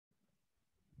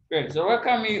Great. So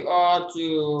welcome you all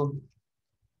to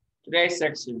today's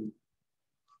section.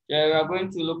 So we are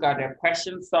going to look at the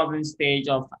question solving stage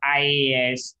of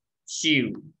IAS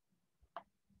 2.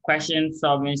 Question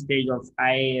solving stage of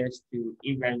IAS 2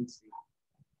 inventory.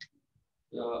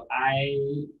 So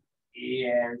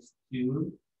IAS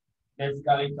 2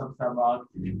 basically talks about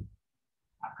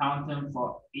accounting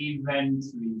for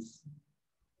inventories.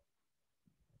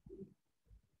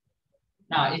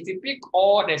 Now, if you pick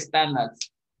all the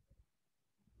standards,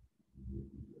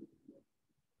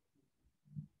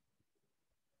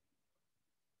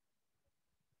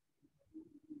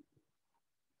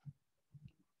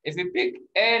 if you pick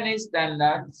any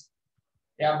standards,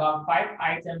 there are about 5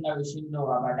 items that we should know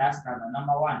about that standard.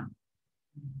 Number 1,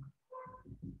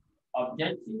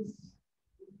 objectives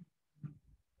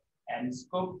and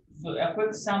scope. So a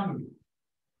quick summary.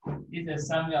 This is a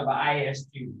summary of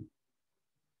IAS 2.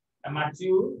 Number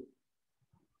 2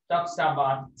 talks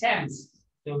about terms.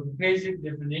 So basic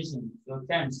definition. So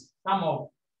terms. Some of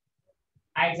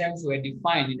items were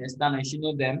defined in the standard. You should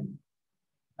know them.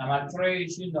 Number 3, you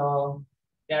should know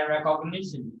their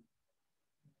recognition.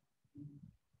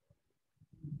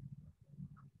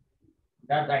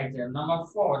 That item. Number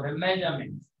 4, the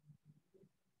measurement.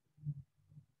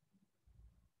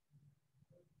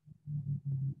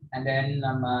 And then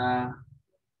number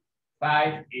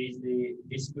 5 is the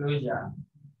disclosure.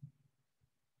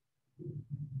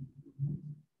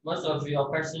 Most of your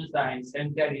questions are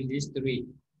centered in these 3.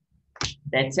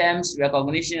 The terms,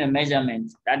 recognition, and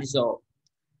measurement. That is all.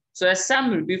 So a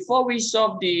summary, before we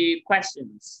solve the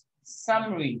questions,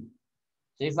 summary.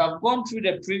 So if I've gone through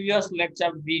the previous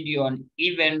lecture video on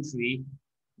inventory,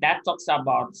 that talks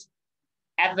about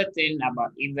everything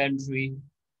about inventory.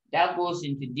 That goes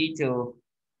into detail.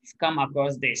 You've come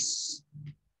across this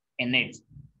in it.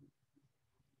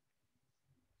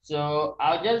 So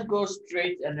I'll just go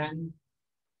straight and then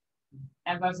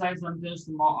emphasize something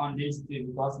small on this too,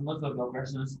 because most of the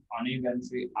questions on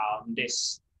inventory are on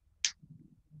this.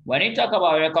 When you talk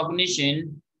about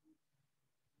recognition,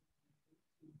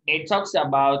 it talks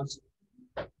about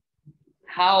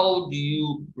how do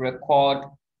you record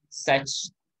such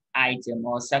item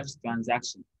or such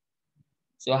transaction.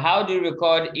 So how do you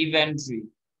record inventory?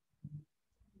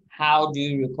 How do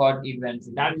you record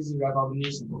inventory? That is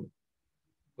recognition.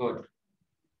 Good.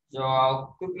 So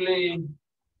I'll quickly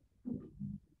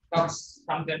talk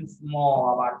something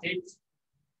more about it.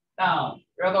 Now,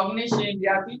 recognition,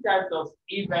 there are 2 types of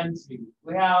inventory.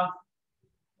 We have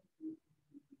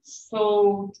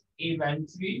sold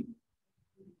inventory,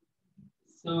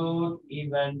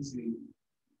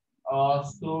 or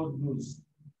sold goods.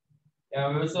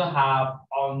 And we also have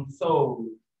unsold.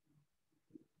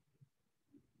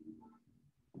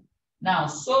 Now,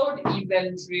 sold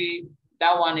inventory,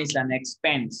 that one is an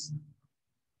expense.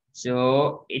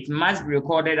 So it must be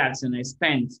recorded as an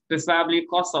expense, preferably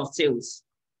cost of sales.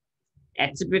 A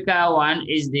typical one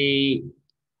is the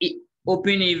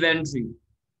open inventory.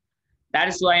 That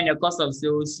is why in the cost of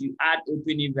sales, you add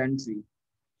open inventory.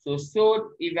 So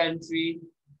sold inventory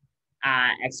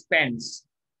are expense,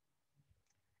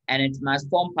 and it must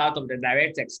form part of the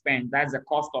direct expense. That's the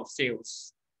cost of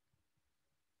sales.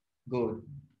 Good.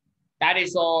 That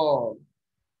is all.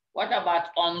 What about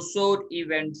unsold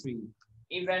inventory?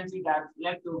 Inventory that's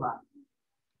leftover.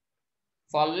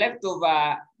 For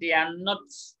leftover, they are not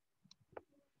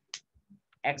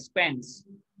expense.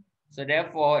 So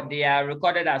therefore, they are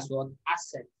recorded as what?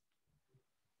 Asset.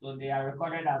 So they are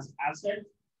recorded as asset.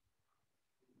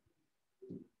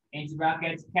 Into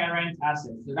brackets, current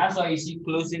asset. So that's why you see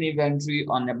closing inventory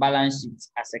on the balance sheet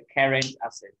as a current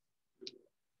asset.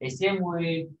 The same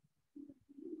way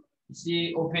you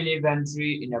see open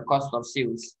inventory in the cost of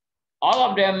sales.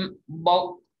 All of them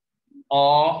bulk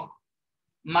or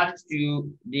match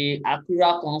to the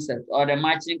accrual concept or the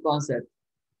matching concept,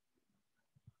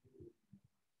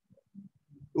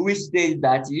 which states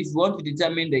that if you want to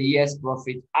determine the year's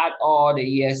profit, add all the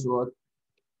year's what?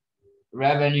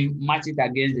 Revenue, match it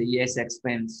against the year's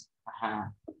expense.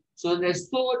 So the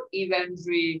sold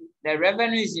inventory, the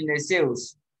revenue is in the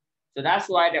sales. So that's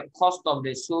why the cost of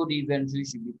the sold inventory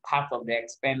should be part of the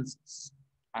expenses.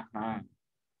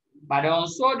 But the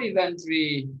unsold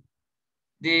inventory,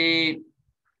 the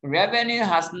revenue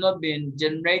has not been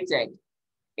generated.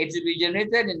 It will be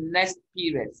generated in the next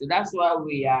period. So that's why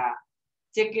we are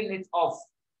taking it off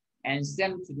and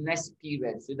send to the next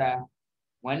period, so that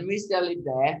when we sell it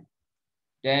there,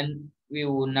 then we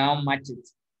will now match it.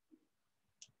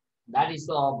 That is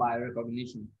all by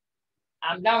recognition.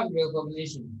 I'm done with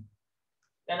recognition.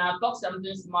 Then I'll talk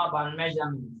something small about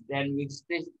measurement. Then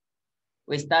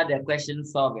we start the question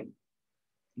solving.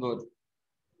 Good.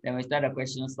 Then we start the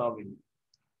question solving.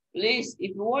 Please,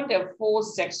 if you want a full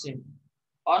section,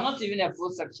 or not even a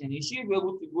full section, you should be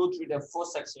able to go through the full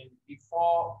section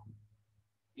before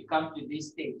you come to this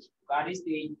stage. At this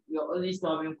stage, you're only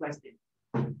solving questions.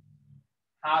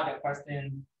 How the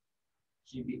question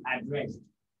should be addressed.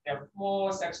 The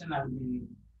full section has been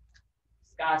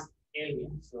discussed earlier,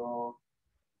 so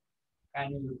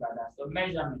kindly look at that. So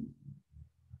measurement.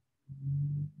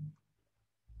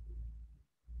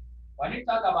 When you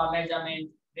talk about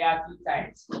measurement, there are two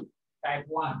types. Type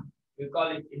 1, we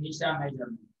call it initial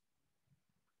measurement.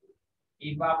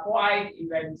 If acquired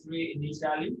inventory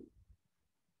initially,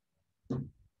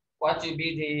 what will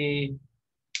be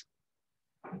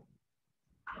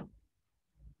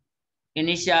the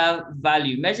initial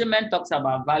value? Measurement talks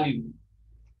about value.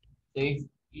 So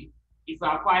if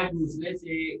acquired goods, let's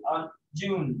say on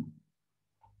June,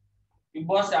 you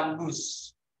bought some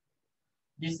goods.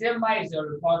 December is a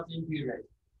reporting period.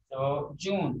 So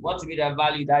June, what will be the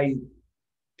value that you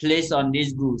place on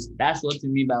these goods? That's what we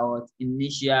mean by what?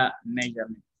 Initial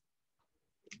measurement.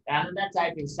 Another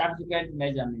type is subsequent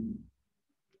measurement.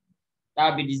 That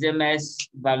will be December's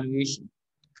valuation.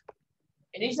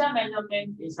 Initial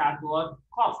measurement is at what?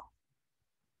 Cost.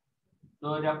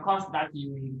 So the cost that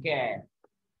you incur.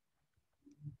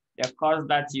 The cost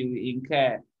that you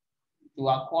incur to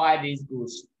acquire these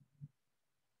goods.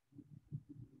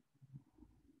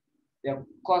 The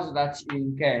cost that you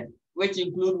incur, which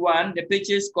include 1, the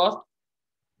purchase cost,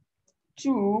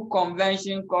 2,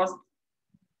 conversion cost,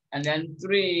 and then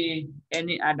 3,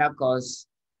 any other costs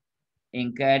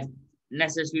incurred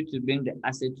necessary to bring the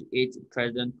asset to its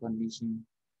present condition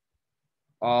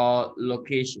or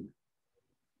location.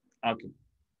 Okay.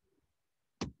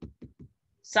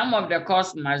 Some of the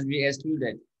costs must be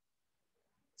excluded,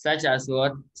 such as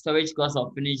what? Storage cost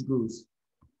of finished goods.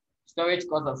 Storage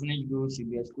cost of finished goods should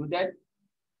be excluded.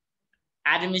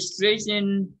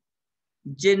 Administration,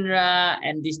 general,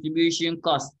 and distribution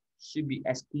costs should be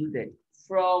excluded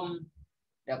from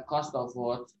the cost of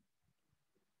what?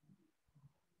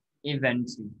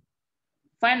 Inventory.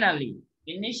 Finally,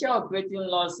 initial operating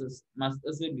losses must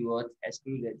also be what?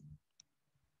 Excluded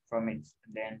from it.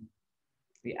 Then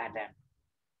we add them.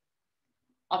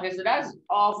 Okay, so that's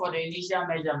all for the initial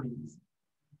measurements.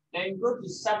 Then you go to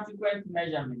subsequent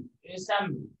measurement. In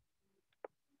summary,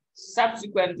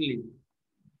 subsequently,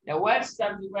 the word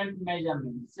subsequent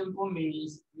measurement simple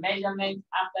means measurement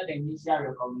after the initial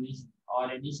recognition or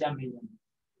the initial measurement.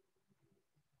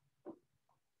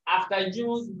 After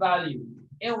June's value,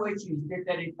 in which you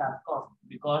stated it as cost,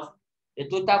 because the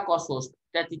total cost was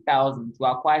 30,000 to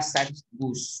acquire such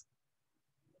goods.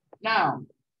 Now,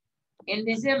 in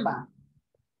December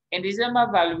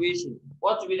valuation,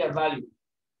 what will be the value?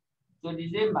 So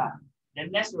December, the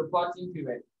next reporting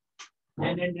period,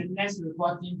 and then the next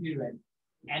reporting period,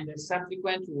 and the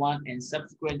subsequent one and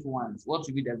subsequent ones, what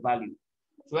will be the value?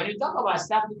 So when you talk about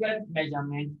subsequent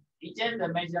measurement, it's just the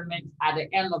measurement at the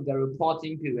end of the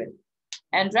reporting period.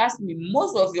 And trust me,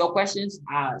 most of your questions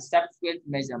are subsequent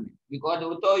measurement because they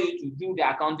will tell you to do the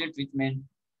accounting treatment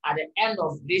at the end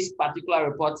of this particular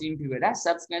reporting period. That's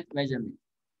subsequent measurement.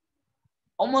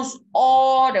 Almost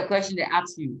all the questions they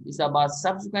ask you is about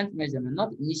subsequent measurement,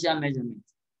 not initial measurement.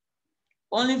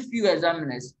 Only few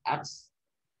examiners ask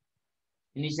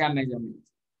initial measurement.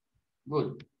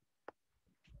 Good.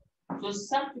 So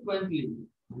subsequently,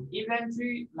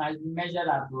 inventory must be measured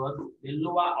at what? The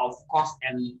lower of cost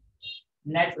and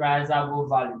net realizable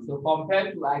value. So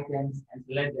compare two items and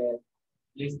select the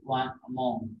least one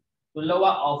among. The lower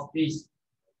of this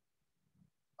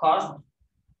cost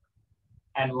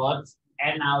and what?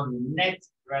 And now the net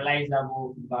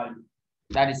realizable value.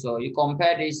 That is all. You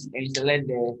compare this and select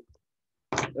the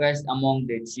rest among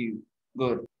the two.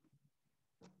 Good.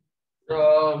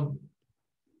 So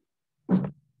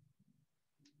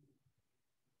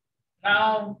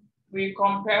now we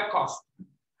compare cost.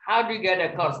 How do you get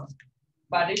a cost?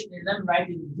 But this is let me write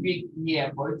it big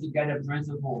here for you to get a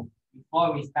principle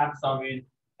before we start solving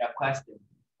the question.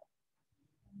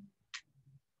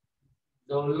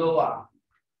 So lower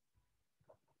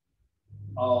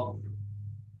of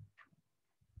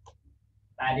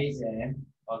that is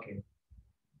okay.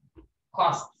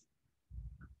 Cost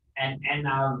and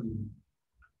NRV,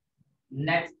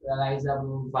 net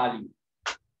realizable value.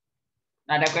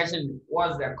 Now the question is,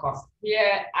 what's the cost?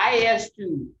 Here, IAS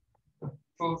 2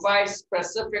 provides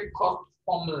specific cost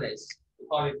formulas. We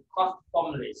call it cost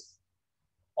formulas,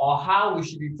 or how we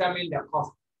should determine the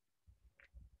cost.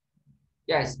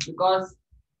 Yes, because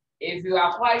if you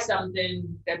acquire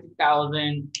something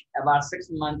 30,000 about 6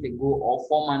 months ago or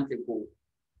 4 months ago,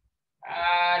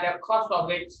 the cost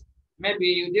of it Maybe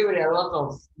you deal with a lot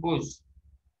of goods.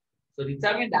 So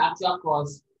determine the actual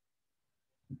cost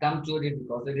become too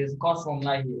difficult. So there's cost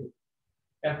formula here.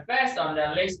 The first on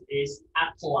the list is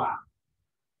actual.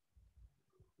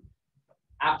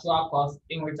 Actual cost,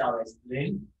 in which I'll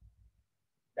explain.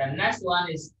 The next one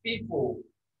is people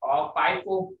or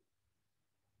FIFO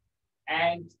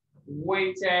and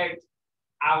weighted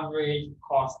average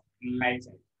cost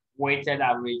method. Weighted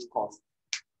average cost.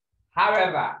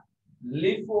 However,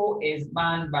 LIFO is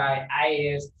banned by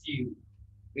IAS 2.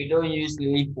 We don't use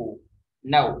LIFO.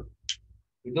 No,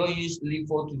 we don't use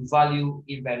LIFO to value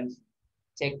events.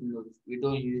 Take note, we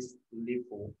don't use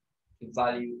LIFO to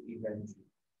value events.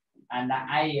 And the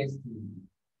IAS 2.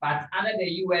 But under the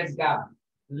US GAAP,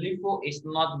 LIFO is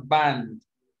not banned.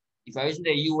 If you're using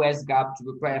the US GAAP to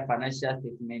prepare a financial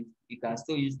statement, you can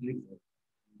still use LIFO.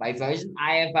 But if you're using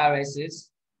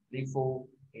IFRSs, LIFO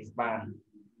is banned.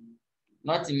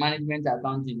 Not in management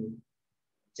accounting,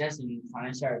 just in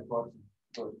financial reporting.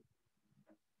 So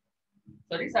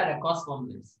these are the cost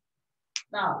formulas.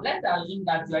 Now, let's assume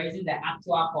that you are using the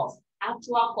actual cost.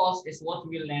 Actual cost is what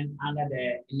we learned under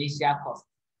the initial cost.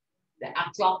 The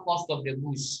actual cost of the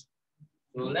goods.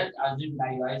 So let's assume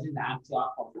that you are using the actual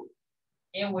cost,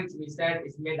 in which we said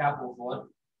it's made up of what?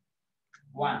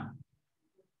 One,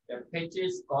 the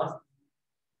purchase cost.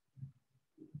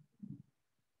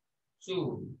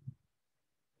 Two,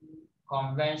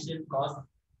 conversion cost.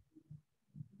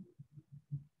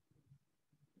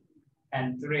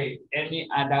 And three, any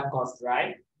other cost,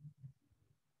 right?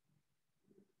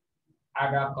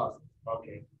 Other cost,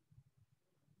 okay.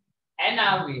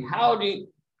 NRV, how do you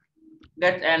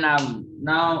get NRV?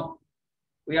 Now,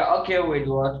 we are okay with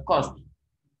what? Cost.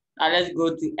 Now, let's go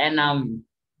to NRV.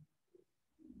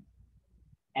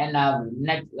 NRV,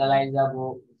 net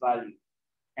realizable value.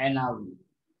 NRV.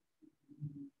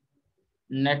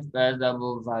 Net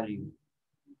realizable value.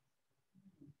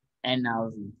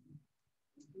 NRV.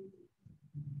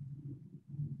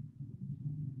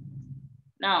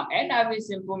 Now, NRV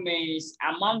simple means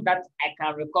amount that I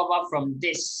can recover from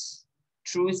this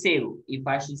through sale. If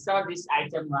I should sell this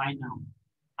item right now,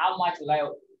 how much will I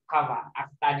cover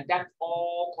after deduct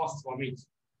all costs from it?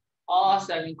 All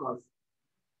selling costs.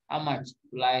 How much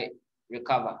will I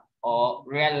recover or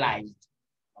realized?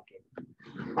 Okay.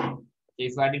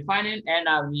 If we're defining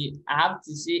NRV, I have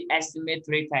to see estimate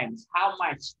 3 times. How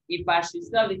much? If I should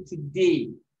sell it today,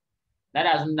 that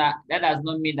does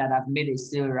not mean that I've made a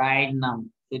sale right now.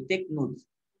 So take note.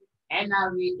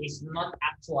 NRV is not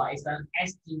actual, it's an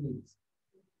estimate.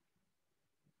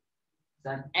 It's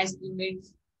an estimate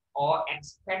or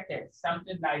expected,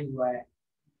 something that you were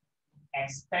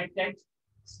expected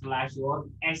 / your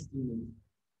estimate.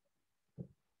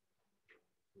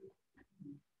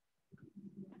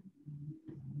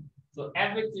 So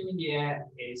everything here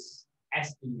is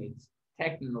estimate.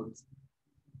 Take note.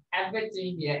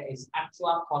 Everything here is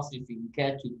actual cost if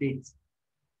incurred to date.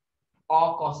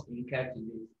 All costs incurred to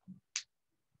date.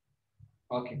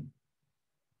 Okay.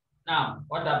 Now,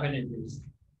 what happened is this.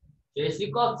 So it's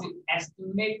equal to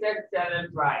estimated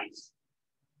selling price.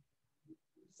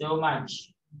 So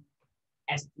much.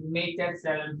 Estimated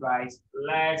selling price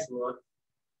less what?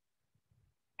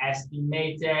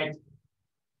 Estimated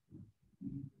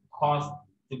cost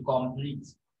to complete.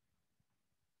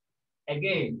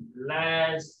 Again,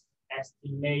 less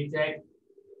estimated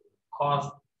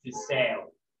cost to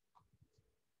sell.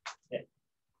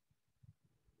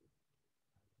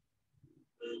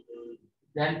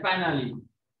 Then finally,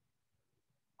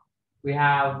 we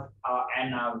have our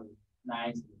NRV.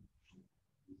 Nice.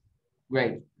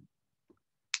 Great.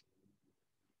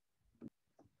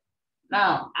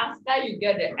 Now, after you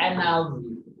get the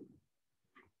NRV,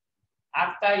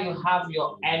 after you have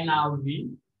your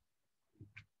NRV,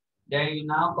 then you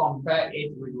now compare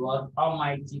it with what?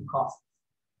 Almighty cost.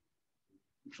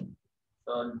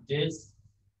 So this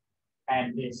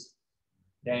and this.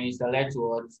 Then you select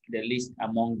what? The least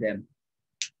among them.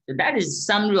 So that is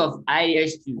summary of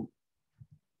IAS 2.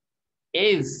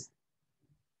 If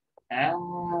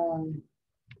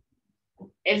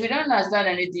you don't understand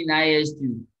anything in IAS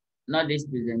 2, not this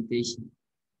presentation.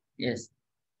 Yes.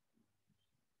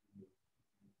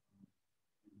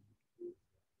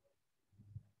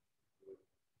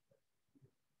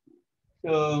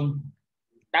 So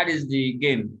that is the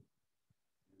game.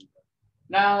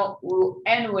 Now we'll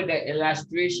end with the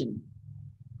illustration.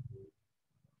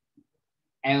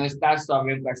 And we start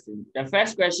solving questions. The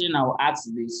first question I will ask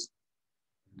is,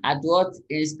 at what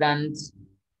instant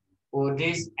will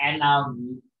this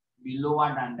NRV be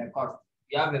lower than the cost?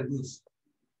 You have a goods.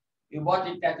 You bought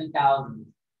it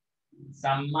 30,000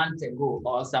 some months ago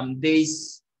or some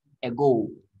days ago.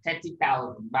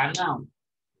 30,000. But now,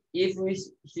 if we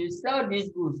should sell these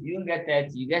goods, you don't get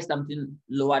 30, you get something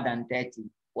lower than 30.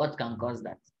 What can cause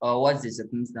that? Or what's the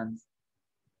circumstance?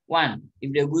 One,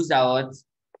 if the goods are what?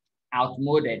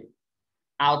 Outmoded,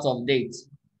 out of date,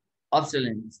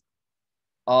 obsolete,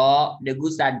 or the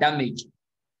goods are damaged.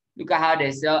 Look at how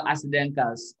they sell accident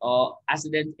cars or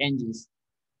accident engines.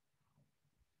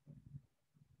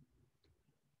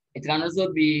 It can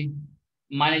also be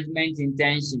management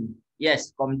intention.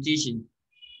 Yes, competition.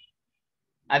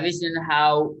 Have you seen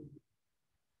how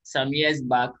some years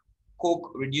back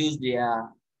Coke reduced their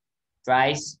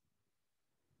price?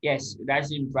 Yes,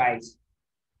 reduction in price.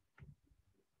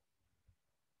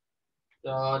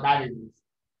 So that is it.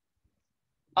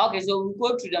 Okay, so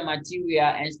we'll go through the material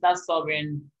and start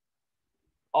solving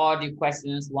all the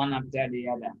questions one after the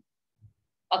other.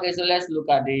 Okay, so let's look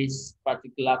at these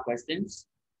particular questions.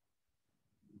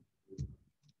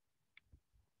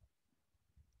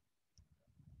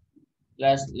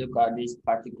 Let's look at these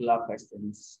particular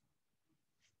questions.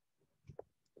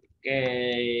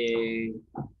 Okay.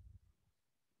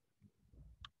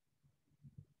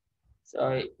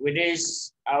 So with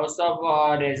this, I'll solve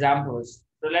all the examples.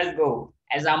 So let's go.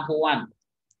 Example one.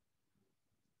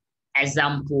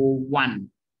 Example one.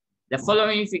 The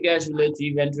following figures relate to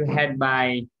inventory held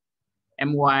by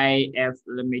MYF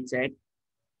Limited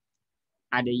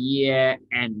at the year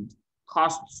end.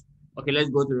 Costs. Okay, let's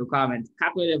go to requirement.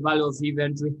 Calculate the value of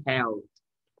inventory held.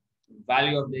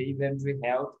 Value of the inventory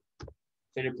held.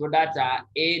 So the products are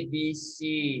A, B,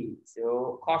 C.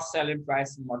 So cost, selling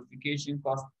price, modification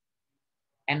cost,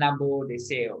 enable the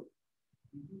sale.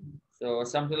 So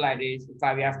something like this. If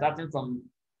we are starting from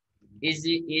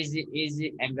easy, easy,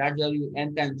 easy, and gradually you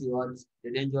enter into what?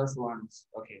 The dangerous ones.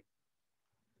 Okay.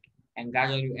 And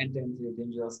gradually you enter into the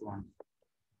dangerous ones.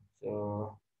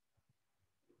 So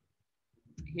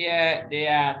here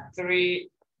there are three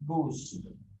goods.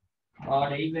 Or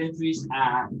the inventories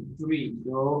are three.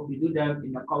 So we do them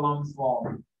in a column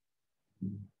form.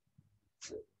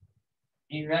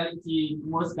 In reality,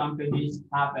 most companies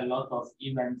have a lot of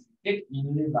inventory. Take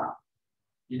Unilever.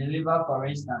 Unilever, for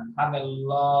instance, have a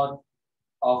lot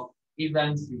of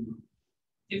inventory,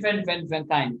 different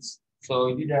kinds. So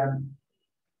we do them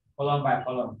column by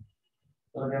column.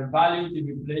 So the value to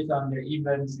be placed on the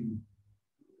inventory.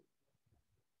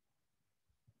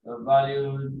 The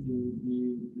value to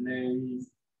be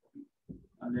placed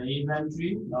on the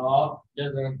inventory or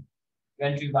just the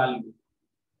inventory value.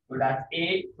 Product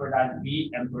A, product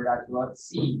B, and product what?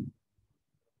 C.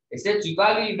 They said to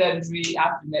value inventory, you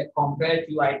have to compare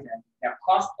two items, the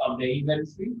cost of the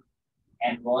inventory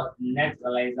and what? Net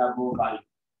realizable value.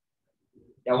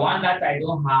 The one that I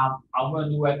don't have, I'm going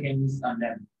to do workings on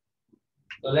them.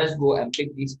 So let's go and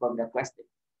pick this from the question.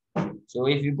 So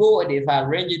if you go, if I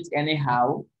arrange it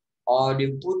anyhow, or they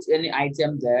put any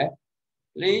item there,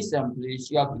 please and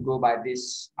please, you have to go by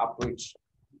this approach.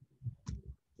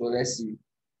 So let's see.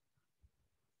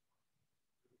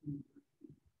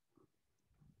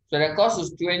 So the cost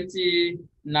is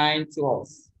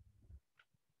 29.12.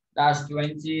 That's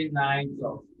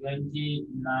 29.12.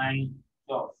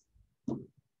 29.12.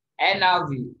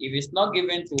 NRV, if it's not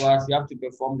given to us, you have to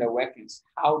perform the workings.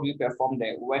 How do you perform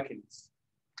the workings?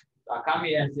 So I come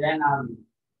here and say NRV.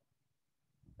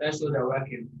 Let's show the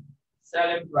working.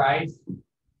 Selling price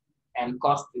and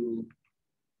cost to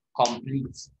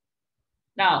complete.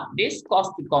 Now, this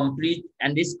cost to complete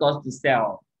and this cost to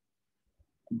sell,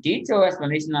 detailed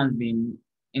explanation has been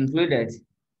included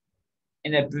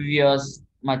in the previous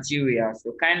material.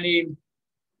 So kindly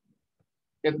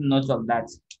take note of that.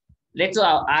 Later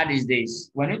I'll add is this.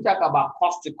 When you talk about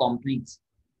cost to complete,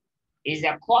 is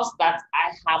a cost that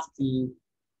I have to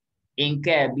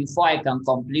incur before I can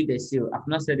complete the sale. I've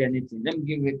not said anything. Let me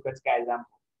give you a practical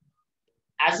example.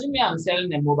 Assuming I'm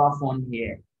selling a mobile phone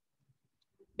here,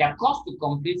 the cost to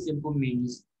complete simple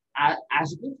means I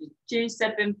supposed to change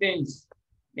certain things.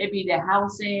 Maybe the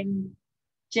housing,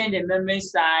 change the memory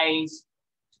size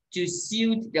to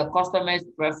suit the customer's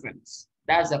preference.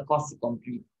 That's the cost to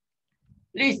complete.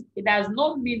 Please, it does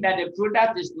not mean that the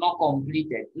product is not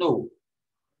completed. No.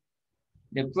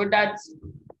 The product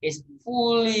is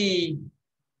fully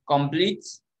complete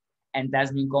and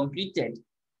has been completed.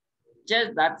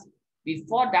 Just that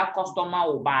before that customer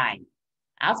will buy,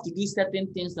 I have to do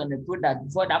certain things on the product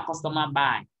before that customer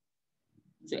buy.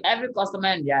 So every customer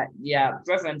and their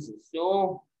preferences.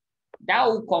 So that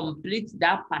will complete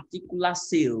that particular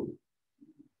sale.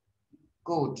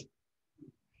 Good.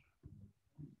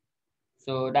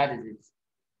 So that is it.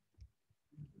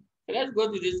 So let's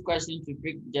go to this question to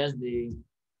pick just the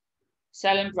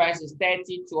selling price is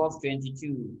 30, 12,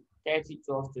 22. 30,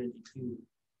 12, 22.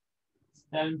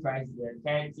 Selling price is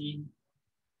 30,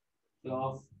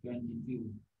 12,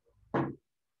 22.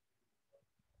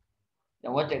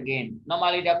 Then what again?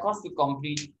 Normally the cost to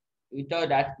complete, we thought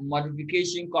that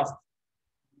modification cost.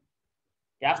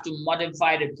 You have to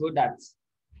modify the product.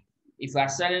 If you are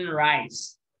selling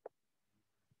rice,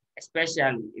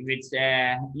 especially if it's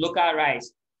local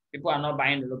rice, people are not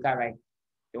buying the local rice.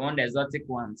 They want the exotic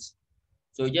ones.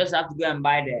 So you just have to go and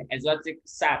buy the exotic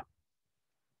sack,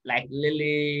 like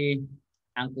Lily,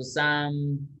 Uncle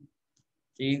Sam.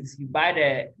 So if you buy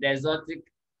the exotic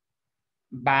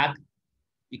bag,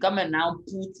 you come and now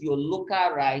put your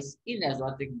local rice in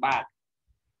exotic bag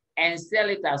and sell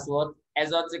it as what?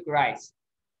 Exotic rice.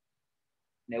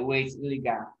 The way it's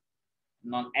illegal,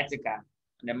 non-ethical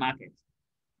in the market.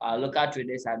 Our local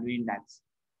traders are doing that.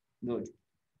 Good.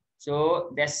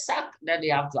 So the sack that they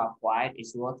have to acquire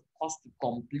is what costs to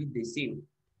complete the sale.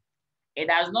 It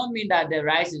does not mean that the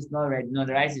rice is not ready. No,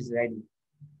 the rice is ready.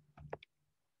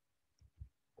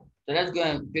 So let's go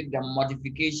and pick the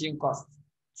modification cost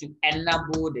to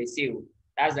enable the sale.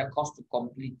 That's the cost to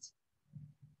complete.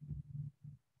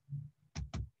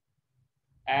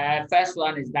 First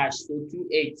one is dash, so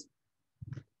 28.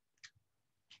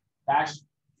 Dash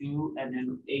 2 and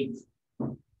then 8.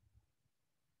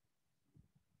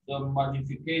 So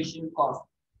modification cost.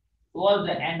 So what's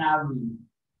the NRV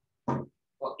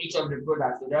for each of the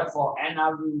products? So therefore,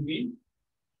 NRV will be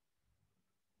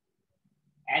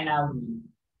NRV.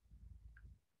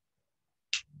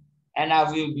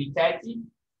 NRV will be 30.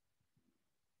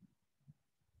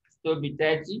 So be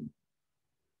 30.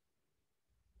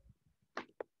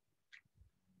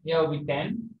 Here will be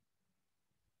 10.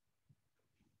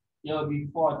 Here will be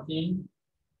 14.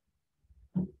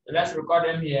 So let's record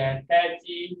them here.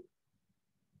 30,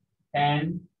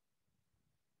 10,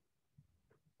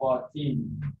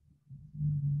 14.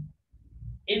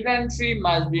 Inventory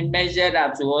must be measured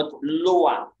at what?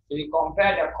 Lower. So we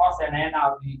compare the cost and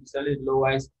NRV, so the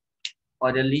lowest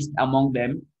or the least among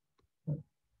them. So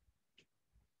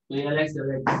here let's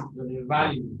select the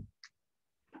value.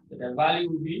 So the value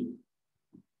will be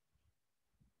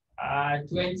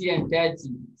 20 and 30.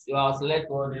 So I'll select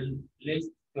for the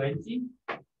least 20,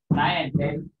 9 and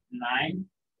 10, 9,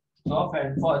 12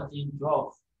 and 14,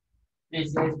 12. This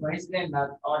is for instance that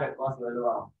all the costs were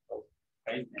lower. So,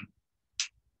 for instance.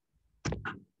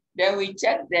 Then we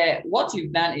check what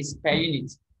we've done is per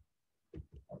unit.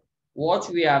 What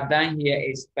we have done here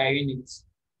is per unit.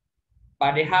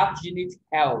 But they have unit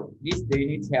held. This is the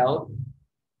unit held,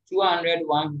 200,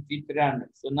 150, 300.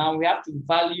 So now we have to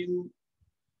value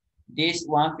this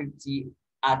 150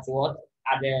 at what?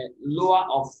 At the lower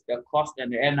of the cost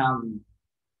and the NRV.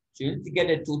 So you need to get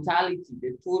the totality,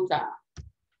 the total,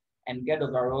 and get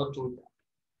overall total.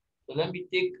 So let me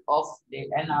take off the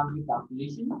NRV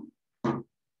calculation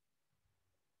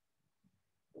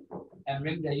and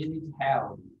bring the unit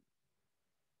held.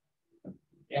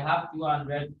 They have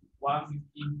 200,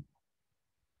 150,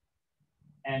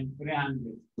 and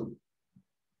 300.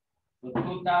 So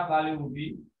total value will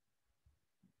be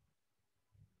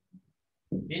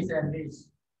this and this.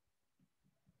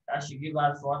 That should give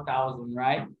us 4,000,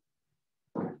 right?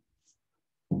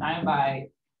 Time by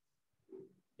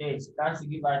this. That should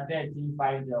give us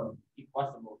 1350 if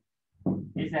possible.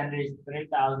 This and this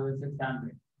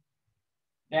 3,600.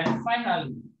 Then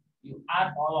finally, you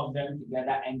add all of them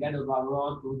together and get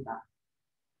overall total.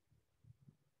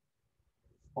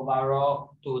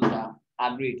 Overall total.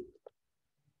 Agreed.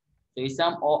 So you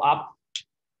sum all up.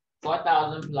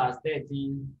 4,000 plus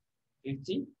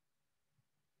 1350.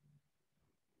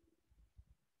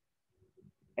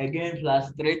 Again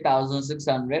plus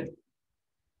 3,600.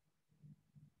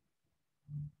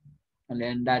 And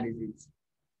then that is it.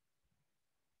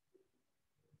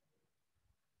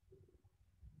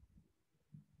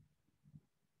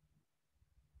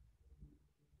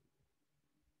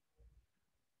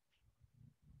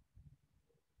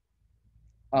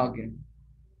 Okay.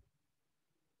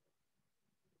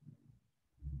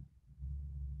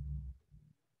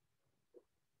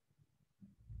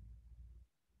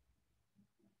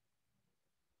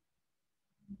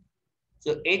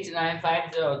 So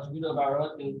 8950 to be the overall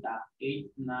total.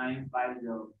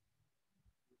 8950.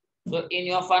 So in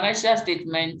your financial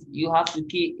statement, you have to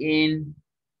key in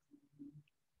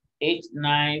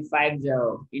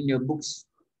 8950 in your books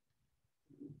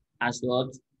as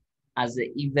what? As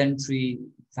the inventory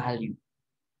value.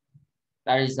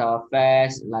 That is our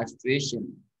first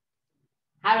illustration.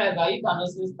 However, you can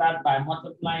also start by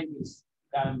multiplying this.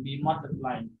 It can be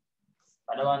multiplying,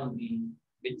 but that one will be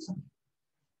a bit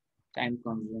time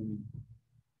consuming.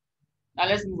 Now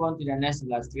let's move on to the next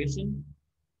illustration.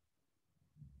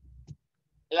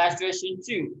 Illustration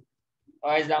 2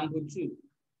 or example 2.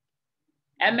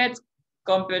 Emmet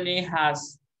company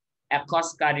has a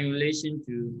cost card in relation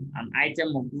to an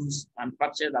item of goods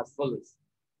manufactured as follows.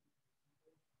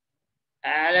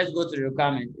 Let's go to the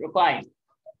requirement. Required.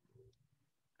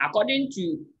 According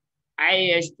to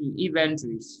IAS to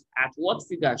inventories, at what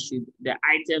figure should the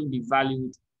item be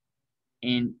valued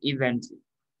in inventory?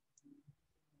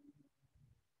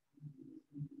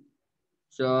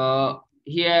 So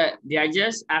here they are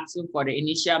just asking for the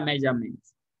initial measurement.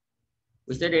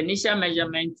 We said the initial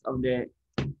measurement of the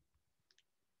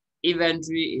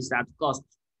inventory is at cost,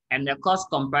 and the cost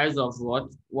comprises of what?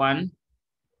 One,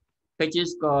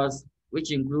 purchase cost,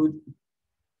 which include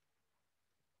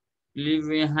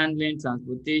delivery, handling,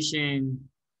 transportation,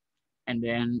 and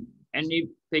then any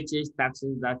purchase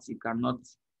taxes that you cannot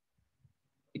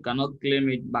claim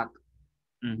it back.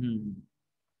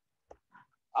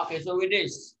 Okay, so with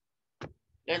this,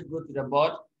 let's go to the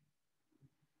board.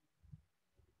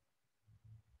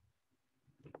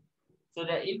 So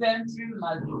the inventory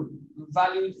must be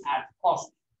valued at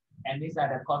cost, and these are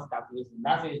the cost calculations.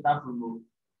 That's where you start from.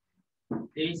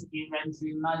 This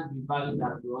inventory must be valued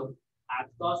at what? At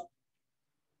cost.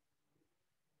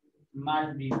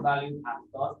 Must be valued at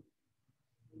cost.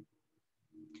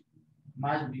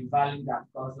 Must be valued at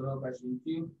cost. So question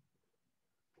 2.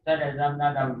 That is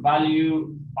the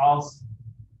value of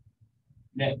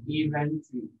the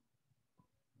inventory.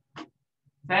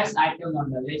 First item on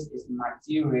the list is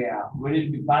material. Will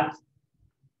it be part?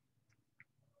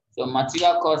 So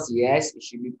material cost, yes, it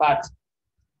should be part.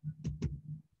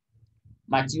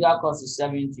 Material cost is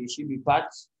 70, it should be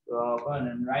part. So I'll go ahead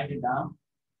and write it down.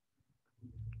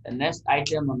 The next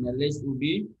item on the list will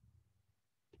be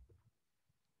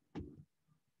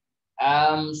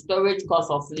storage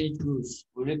cost of finished goods.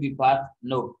 Will it be part?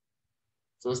 No.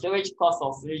 So storage cost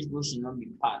of finished goods should not be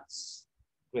parts.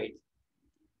 Great.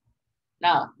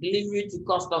 Now, delivery to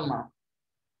customer.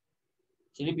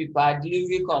 Should it be part?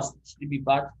 Delivery cost, should it be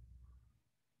part?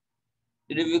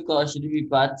 Delivery cost, should it be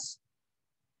parts?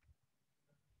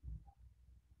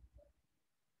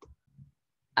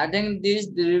 I think this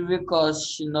delivery cost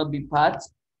should not be part.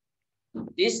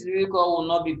 This delivery cost will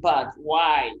not be part.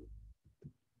 Why?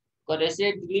 Because they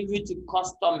say delivery to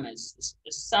customers.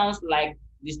 It sounds like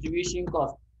distribution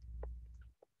cost.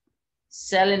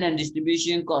 Selling and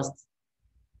distribution cost.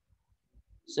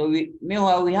 So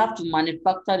meanwhile, we have to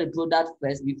manufacture the product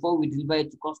first before we deliver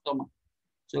it to customer.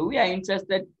 So we are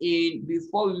interested in,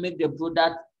 before we make the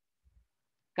product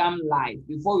come live,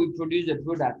 before we produce the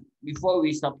product, before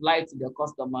we supply it to the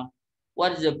customer,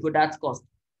 what is the product cost?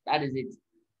 That is it.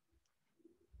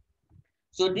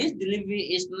 So this delivery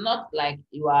is not like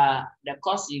the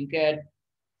cost incurred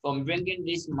from bringing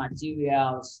these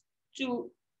materials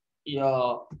to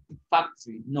your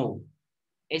factory. No.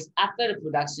 It's after the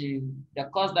production, the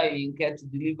cost that you incur to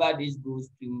deliver these goods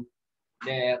to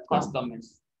the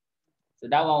customers. So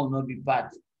that one will not be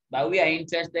part. But we are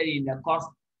interested in the cost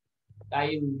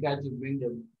that you incur to bring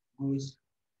the goods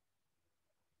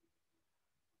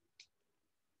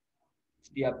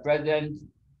to their present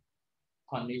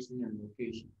condition and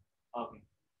location. Okay.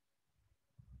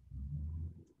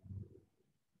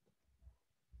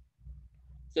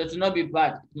 So to not be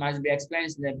part, it must be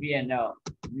expensed in the P&L.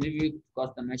 Delivery to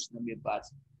customers should not be part.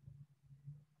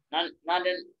 Now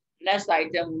the next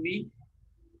item will be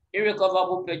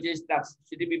irrecoverable purchase tax.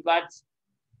 Should it be part?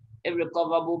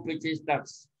 Irrecoverable purchase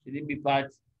tax. Should it be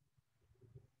part?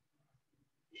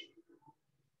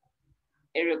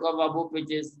 Irrecoverable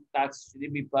purchase tax. Should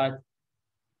it be part?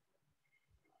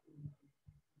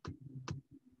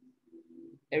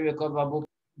 Irrecoverable.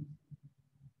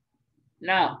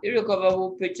 Now,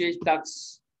 irrecoverable purchase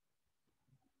tax,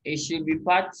 it should be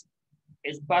part.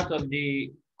 It's part of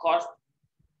the cost.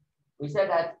 We said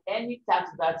that any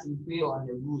tax that you pay on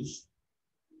the goods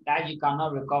that you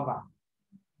cannot recover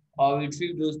or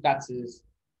retrieve those taxes,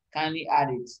 kindly add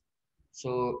it.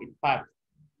 So it's part.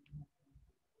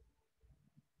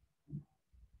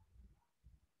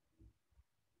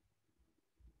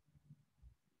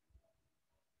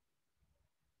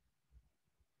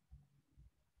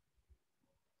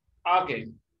 Okay.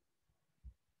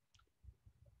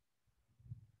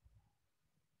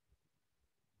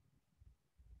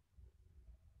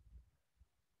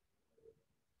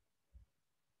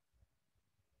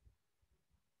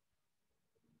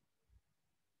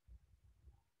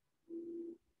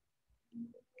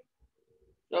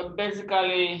 So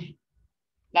basically,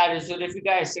 that is, so the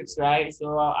figure is 6, right?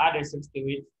 So I'll add a 6 to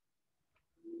it.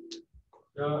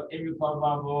 So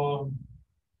irrecoverable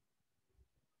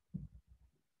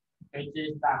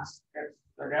purchase tax.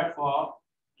 So therefore,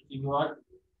 it is what?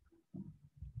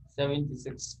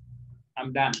 76.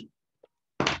 I'm done.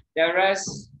 The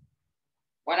rest,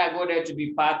 when I go there to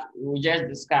be part, we'll just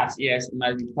discuss. Yes, it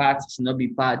must be part, it should not be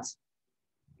part.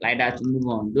 Like that to move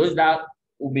on. Those that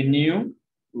will be new,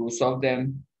 we will solve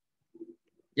them.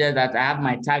 Just that I have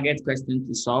my target question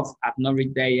to solve. I've not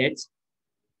reached there yet.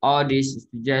 All this is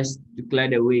to just declare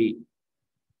the way,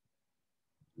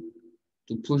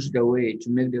 to push the way, to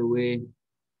make the way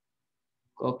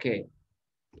okay.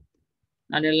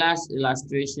 Now the last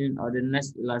illustration or the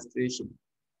next illustration.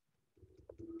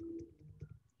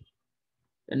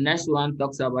 The next one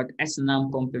talks about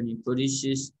S&M company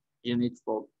produces unit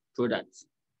for products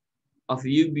of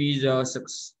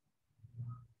UB06.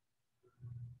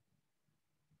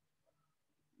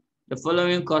 The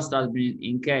following cost has been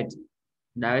incurred: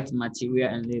 direct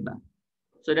material and labor.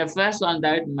 So the first one,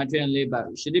 direct material and labor,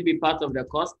 should it be part of the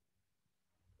cost?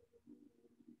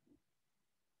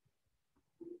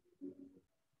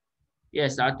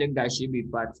 Yes, I think that should be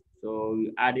part. So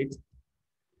we add it.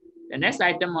 The next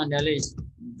item on the list,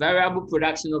 variable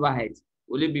production overhead.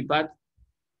 Will it be part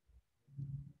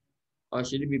or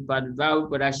should it be part of variable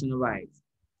production overhead?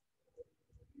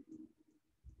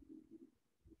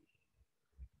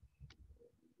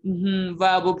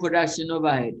 Variable production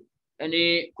overhead.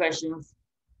 Any questions?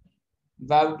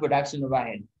 Variable production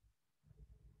overhead.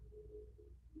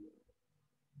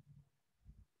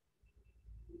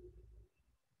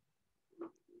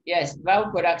 Yes,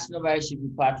 variable production overhead should be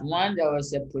part one. There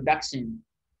was a production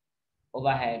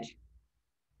overhead.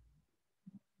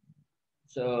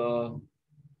 So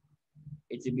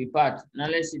it will be part. Now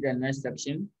let's see the next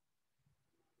section.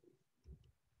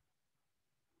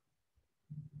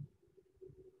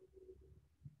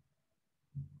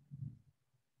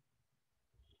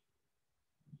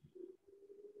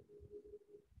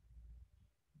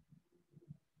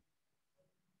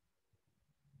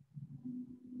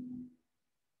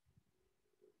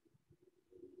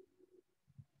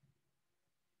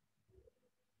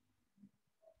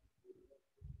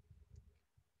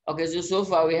 Okay, so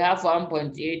far we have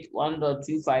 1.8,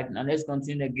 1.25. Now let's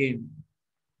continue the game.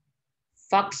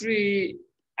 Factory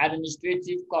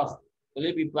administrative cost. Will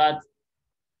it be part?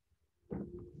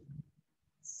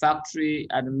 Factory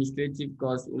administrative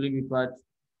cost. Will it be part?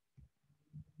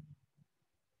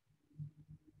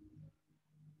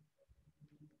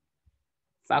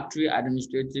 Factory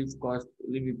administrative cost.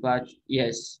 Will it be part?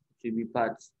 Yes, it will be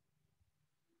part.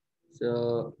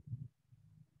 So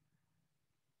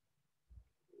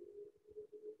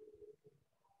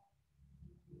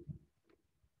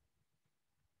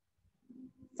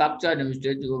factory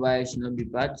administrative overhead should not be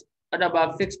part. What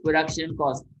about fixed production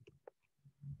cost?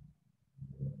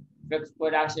 Fixed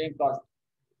production cost.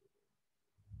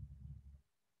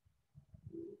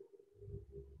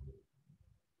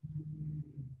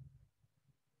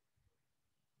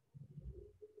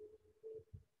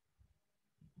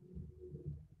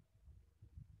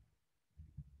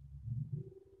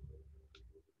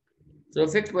 So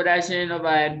fixed production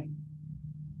overhead,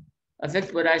 a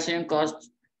fixed production cost.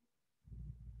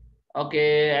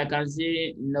 Okay, I can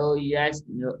see no, yes,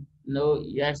 no, no,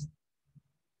 yes.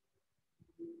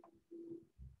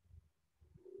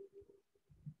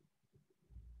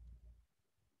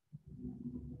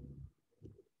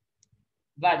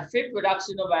 But fixed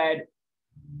production overhead,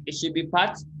 it should be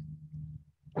part.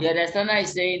 Yeah, the standard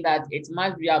is saying that it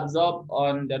must be absorbed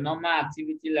on the normal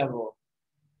activity level.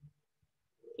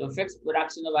 So fixed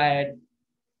production overhead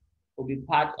will be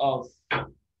part of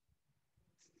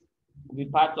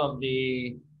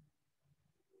the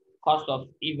cost of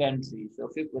inventory. So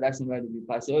fixed production overhead will be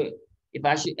part. So if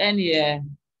I should end here,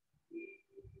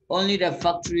 only the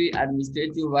factory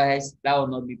administrative overheads that will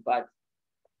not be part.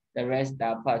 The rest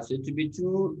are part. So to be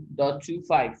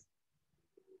 2.25.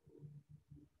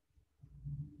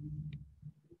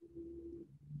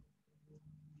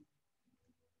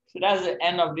 So that's the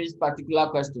end of this particular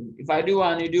question. If I do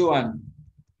one, you do one.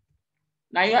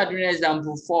 Now you are doing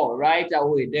example 4 right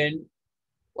away. Then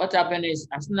what happens is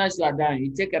as soon as you are done,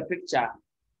 you take a picture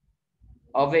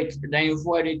of it, then you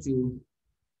forward it to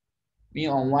me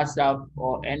on WhatsApp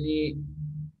or any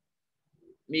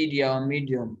media or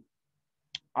medium.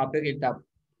 I'll pick it up.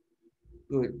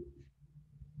 Good.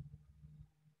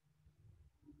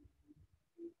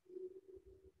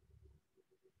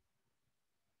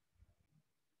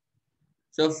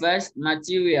 So first,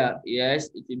 material. Yes,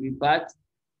 it will be part.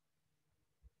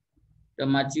 The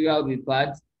material will be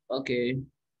part. Okay.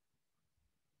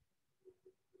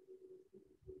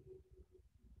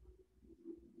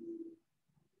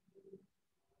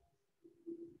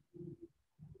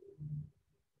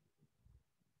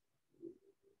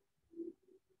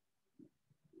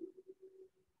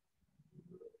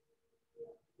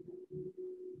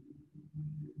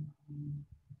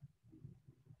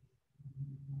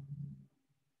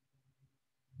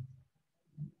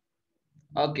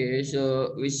 Okay,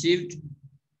 so received,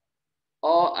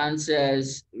 all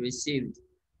answers received.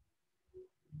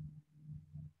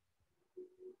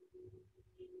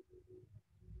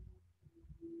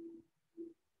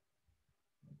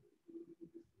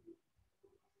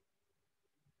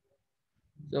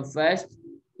 So first,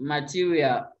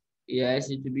 material, yes,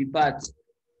 it will be part.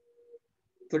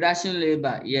 Production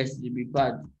labor, yes, it will be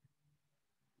part.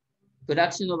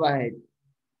 Production overhead,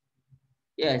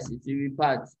 yes, it will be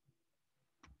part.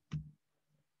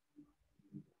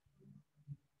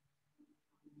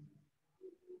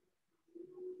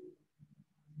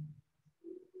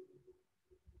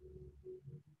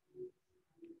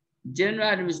 General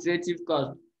administrative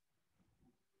cost,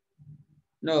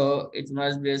 no, it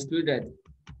must be excluded.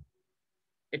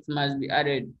 It must be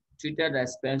added, treated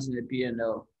as expense in the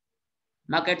P&L.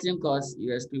 Marketing costs,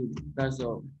 you exclude, that's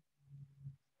all.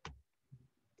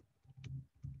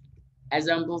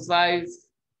 Example 5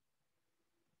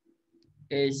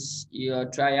 is your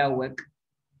trial work.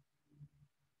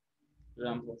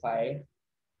 Example 5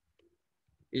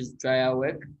 is trial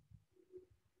work.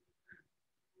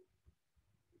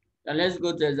 Now let's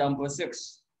go to example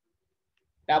 6.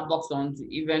 That box on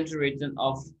to inventory written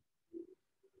off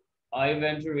or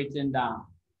inventory written down.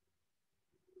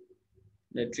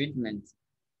 The treatment.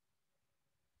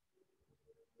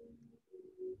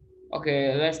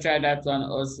 Okay, let's try that one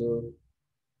also.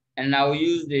 And I'll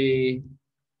use the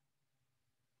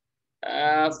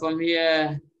from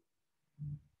here,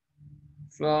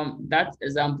 from that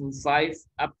example 5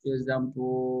 up to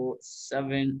example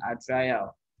 7 are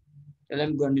trial. So let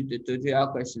me go into the tutorial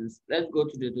questions. Let's go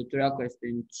to the tutorial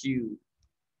question 2.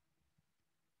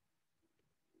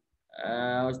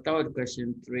 I'll start with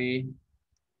question 3,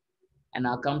 and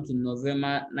I'll come to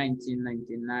November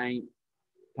 1999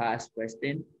 past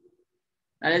question.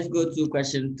 Now let's go to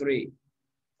question 3.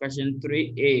 Question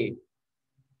 3A.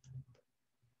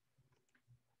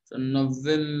 So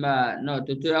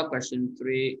tutorial question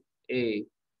 3A.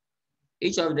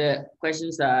 Each of the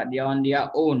questions they're on their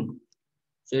own.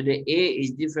 So the A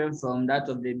is different from that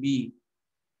of the B.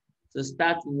 So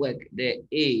start work, the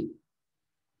A.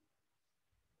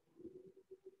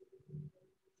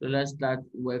 So let's start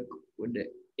work with the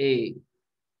A.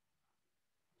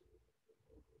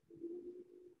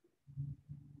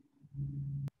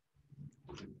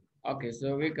 Okay,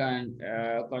 so we can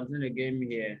continue the game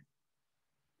here.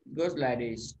 It goes like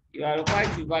this. You are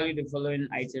required to value the following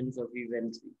items of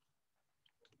inventory.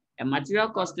 A material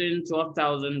costing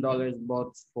 $12,000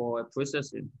 bought for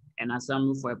processing and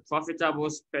assembly for a profitable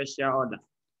special order.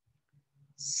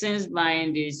 Since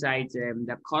buying this item,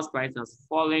 the cost price has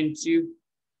fallen to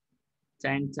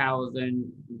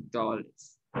 $10,000.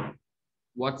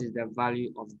 What is the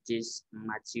value of this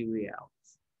material?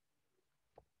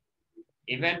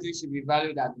 Inventory should be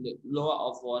valued at the lower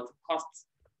of what cost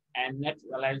and net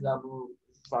realizable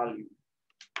value.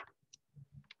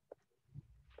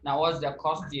 Now, what's the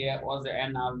cost here? What's the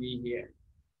NRV here?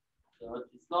 So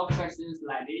to solve questions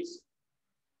like this,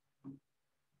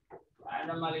 I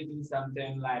normally do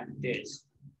something like this.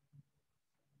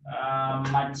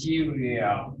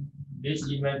 Material. This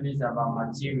event is about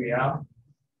material.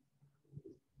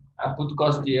 I put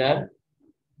cost here.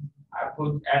 I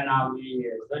put NRV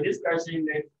here. So this question,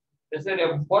 they say they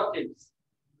bought it.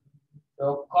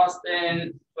 So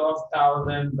costing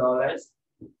 $12,000.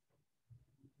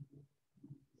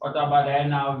 What about the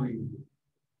NRV?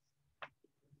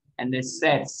 And they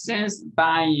said since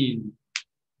buying,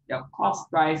 the cost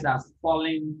price has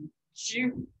fallen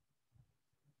to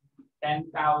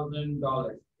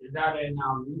 $10,000. Is that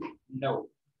NRV? No.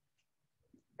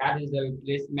 That is the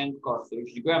replacement cost. So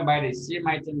if you go and buy the same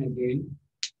item again,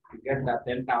 you get that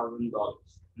 $10,000,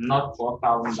 not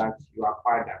 $12,000 that you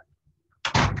acquired that.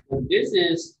 So this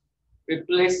is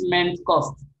replacement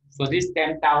cost. So this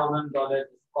 $10,000 is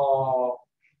called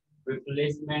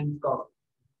replacement cost.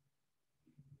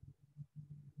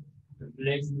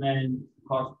 Replacement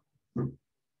cost.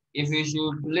 If you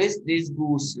should place these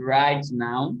goods right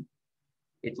now,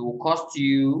 it will cost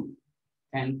you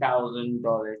 $10,000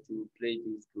 to replace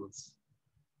these goods,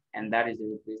 and that is the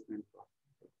replacement cost.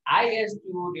 IAS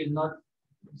 2 did not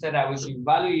say that we should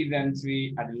value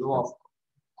inventory at the lower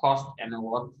cost and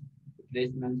what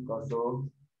replacement cost. So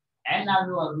NRV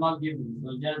was not given,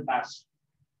 so just dash.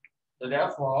 So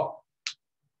therefore,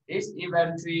 this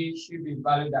inventory should be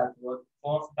valued at what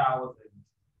 4,000.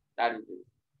 That is it.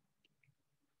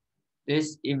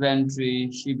 This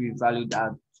inventory should be valued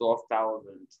at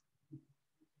 12,000.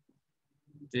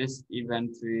 This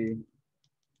inventory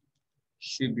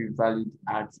should be valued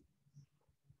at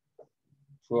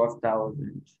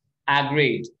 12,000.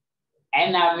 Agreed.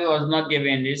 NRV was not given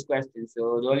in this question,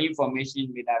 so the only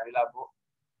information made available,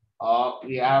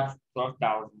 we have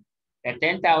 12,000. The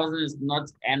 10,000 is not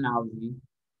NRV.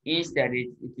 Instead, it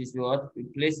is what?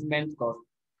 Replacement cost.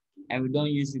 And we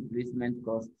don't use replacement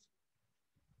cost.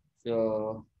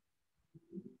 So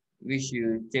we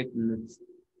should take note.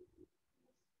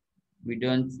 We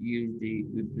don't use the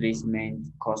replacement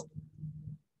cost.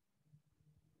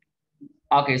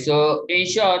 Okay, so in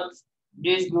short,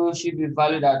 this good should be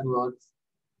valued at what?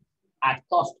 At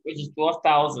cost, which is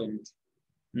 12,000,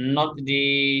 not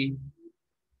the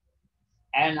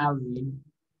NRV,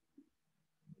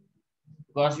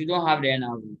 because you don't have the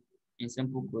NRV. In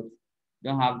simple quotes,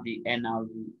 don't have the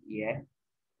NRV here.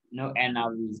 No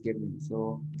NRV is given.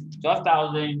 So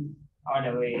 12,000 all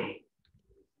the way.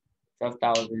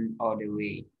 12,000 all the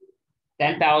way.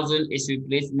 10,000 is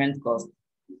replacement cost.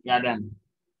 Yeah, done.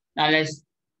 Now let's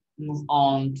move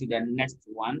on to the next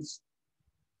ones.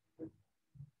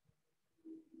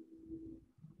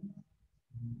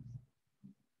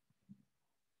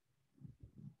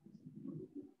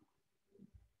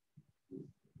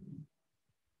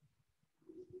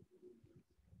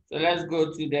 So let's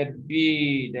go to the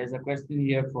B. There's a question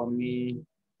here for me.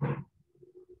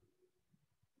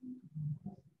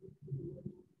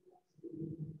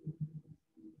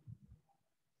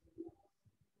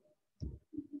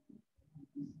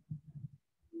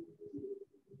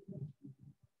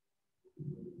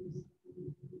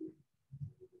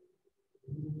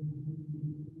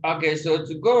 Okay, so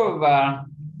to go over,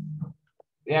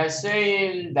 we are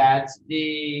saying that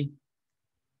they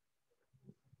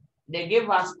give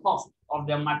us cost of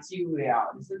the material.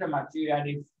 This is the material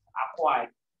they've acquired.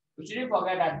 We shouldn't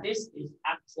forget that this is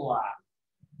actual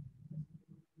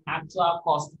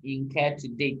cost incurred to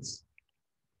date.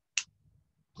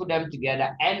 Put them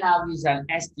together. NRV is an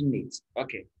estimate.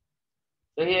 Okay.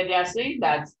 So here they are saying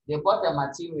that they bought the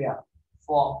material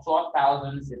for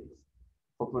 12,000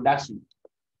 for production.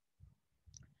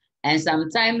 And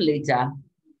sometime later,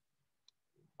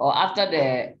 or after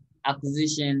the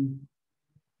acquisition,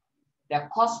 the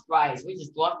cost price, which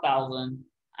is 12,000,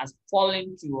 has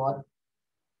fallen to what?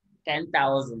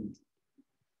 10,000. So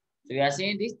we are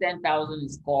saying this 10,000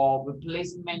 is called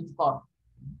replacement cost,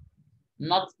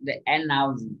 not the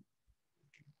NRV.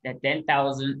 The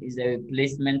 10,000 is a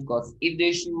replacement cost. If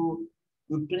they should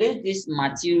replace this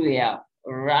material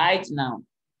right now,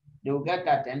 they will get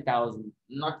that 10,000,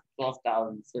 not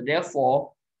 12,000. So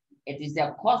therefore, it is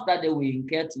the cost that they will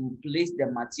incur to replace the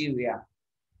material,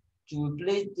 to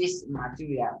replace this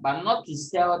material, but not to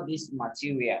sell this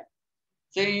material.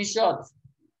 So in short,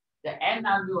 the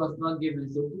NRV was not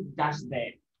given, so put dash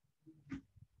there.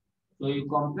 So you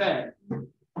compare.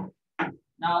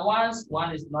 Now, once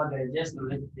one is not there, just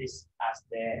list this as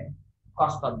the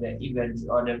cost of the event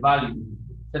or the value.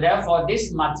 So therefore,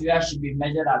 this material should be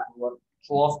measured at what?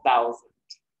 12,000.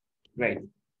 Great.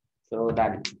 So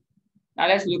that is. Now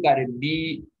let's look at the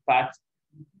B part.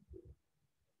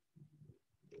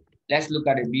 Let's look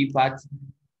at the B part.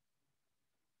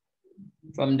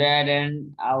 From there,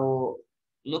 then I will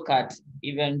look at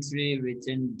inventory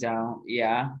written down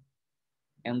here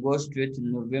and go straight to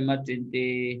November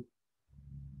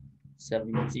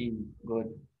 2017.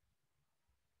 Good.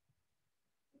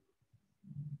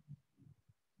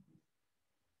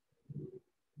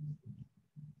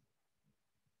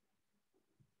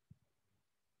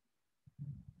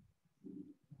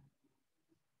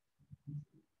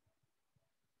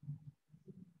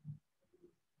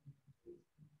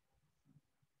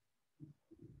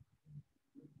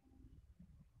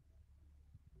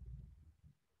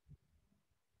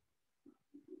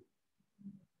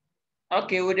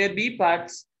 Okay, with the B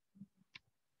part,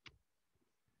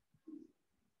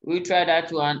 we'll try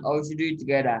that one or we should do it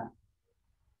together.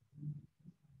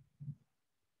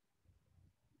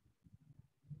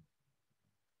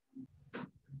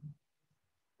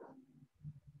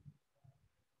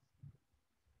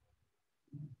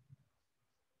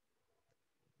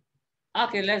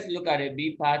 Okay, let's look at the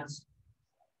B part.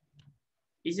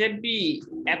 It's a B,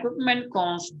 equipment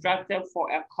constructed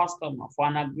for a customer for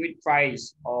an agreed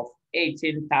price of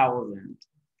 18,000.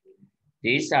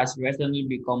 This has recently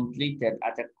been completed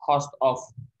at a cost of,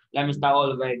 let me start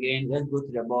all over again. Let's go to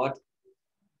the board.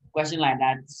 Question like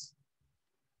that.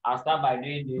 I'll start by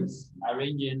doing this,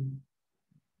 arranging,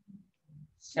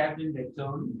 setting the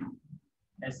tone,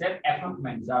 and set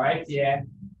equipment. So right here,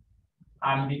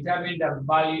 I'm determining the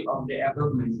value of the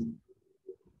equipment.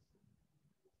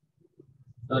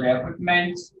 So the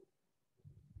equipment,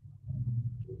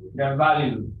 the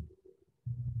value.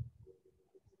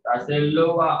 That's a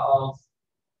lower of,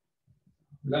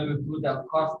 let me put the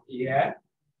cost here.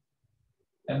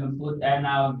 Let me put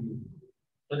NRV.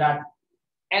 So that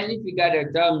any figure they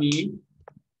tell me,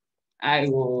 I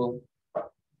will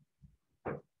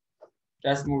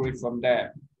just move it from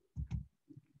there.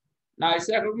 Now, a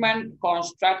settlement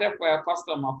constructed for a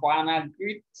customer for an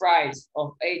agreed price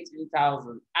of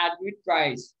 18,000. Agreed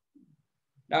price.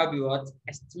 That will be what?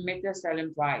 Estimated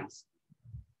selling price.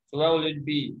 So what will it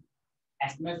be?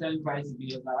 Estimated selling price will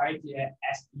be right here.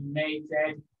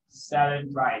 Estimated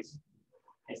selling price.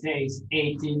 I say it's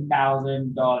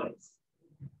 $18,000.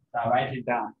 So I'll write it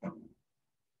down.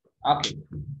 Okay.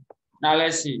 Now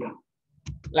let's see.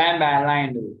 Line by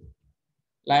line though.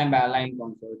 Line by line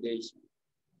consolidation.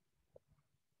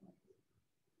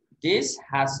 This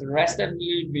has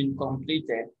recently been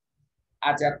completed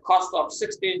at a cost of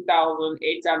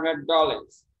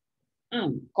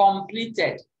 $16,800.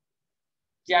 Completed.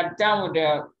 They are done with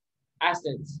the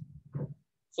assets.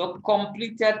 So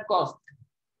completed cost.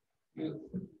 You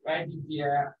write it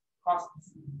here, cost.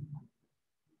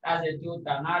 That's the total.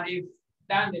 Now they've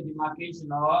done the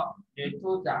demarcation of the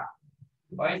total.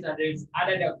 For instance, they've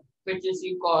added the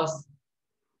purchasing cost,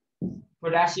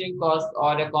 production cost,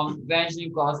 or the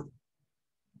convention cost.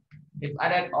 They've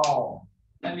added all.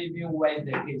 Let me view where is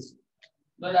the case.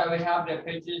 So that we have the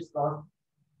purchase cost.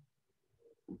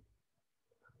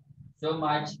 So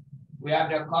much. We have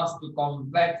the cost to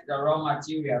convert the raw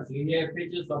material. So here,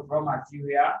 purchase of raw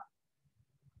material.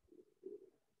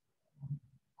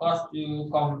 Cost to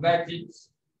convert it.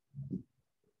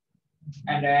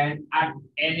 And then add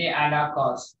any other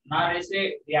cost. Now they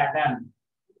say they are done.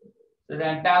 So the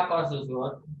entire cost is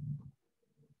what?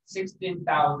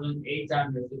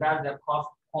 16,800. So that's the cost,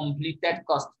 completed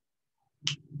cost.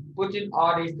 Putting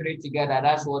all these three together,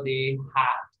 that's what they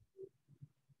had.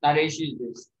 Now the issue is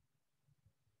this.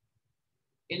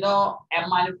 You know, a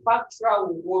manufacturer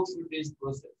will go through this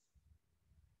process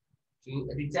to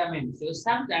determine. So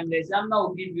sometimes the examiner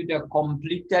will give you the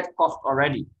completed cost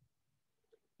already.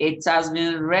 It has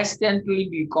been recently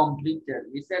be completed.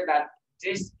 We said that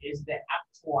this is the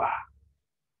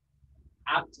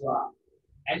actual,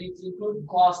 and it includes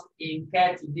cost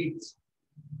incurred to date.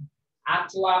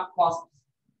 Actual cost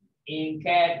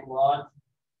incurred what?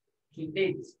 To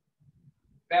date.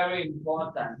 Very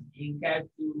important, incurred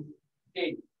to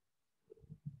date.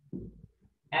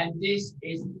 And this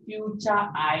is future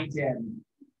item.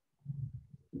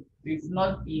 We've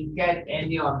not incurred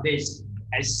any of this,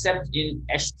 except in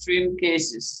extreme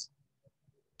cases.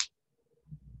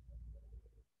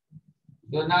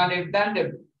 So now they've done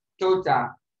the total.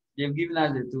 They've given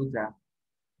us the total.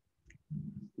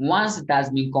 Once it has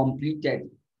been completed,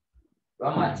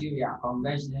 raw material,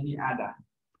 convention, any other.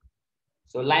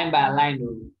 So line by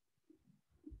line,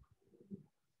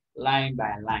 line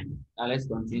by line. Now let's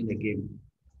continue the game.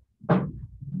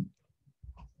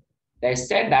 They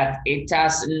said that it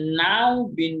has now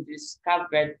been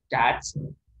discovered that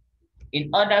in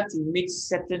order to meet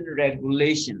certain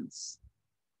regulations,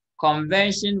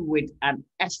 convention with an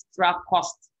extra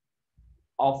cost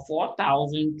of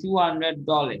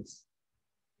 $4,200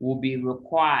 will be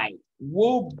required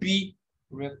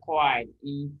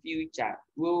in future,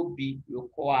 will be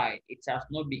required. It has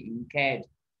not been incurred.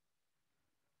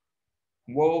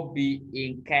 Will be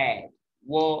incurred.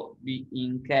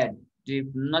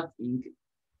 They've not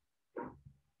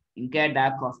incurred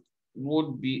that cost.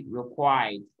 Would be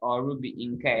required or will be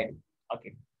incurred.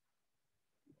 Okay.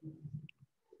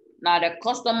 Now the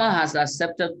customer has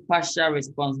accepted partial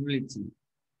responsibility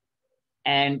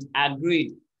and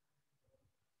agreed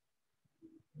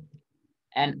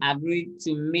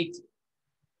to meet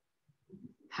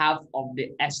half of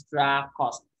the extra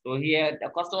cost. So here the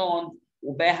customer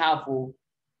will bear half. So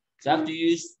you have to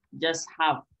use just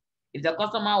half. If the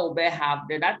customer will bear half,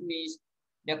 then that means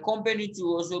the company to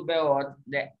also bear what?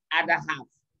 The other half.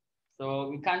 So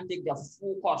we can't take the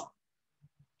full cost.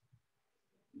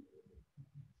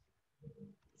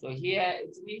 So here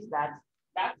it means that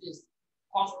is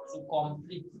cost to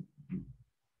complete.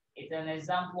 It's an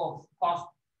example of cost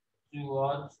to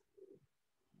what?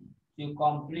 To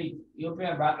complete. You open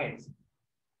a bracket.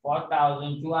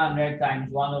 4,200 times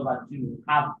 1/2,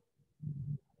 half.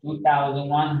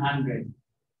 2,100.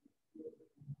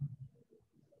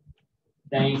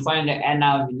 Then you find the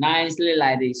NRV nicely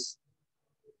like this.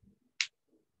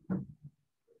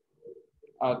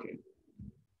 Okay.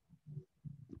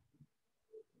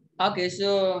 Okay,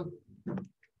 so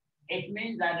it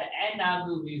means that the NRV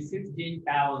will be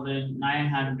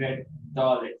 $15,900.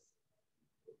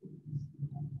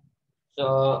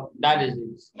 So that is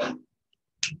it.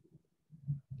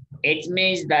 It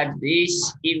means that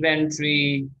this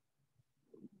inventory,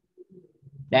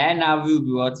 the NRV will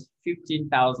be what?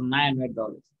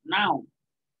 $15,900. Now,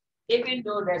 even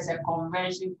though there's a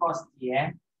conversion cost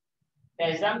here,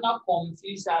 there's not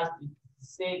confuse us to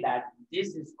say that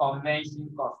this is conversion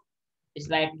cost. It's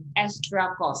like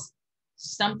extra cost,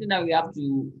 something that we have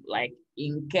to like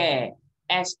incur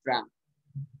extra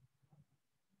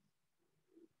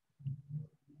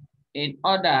in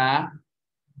order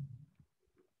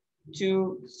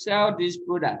to sell these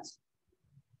products.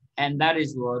 And that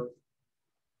is what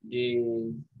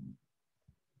the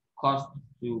cost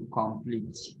to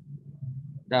complete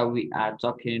that we are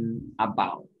talking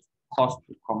about. Cost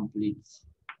to complete.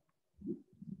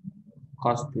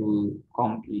 Cost to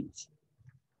complete.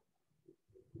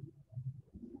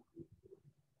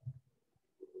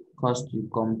 Cost to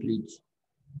complete.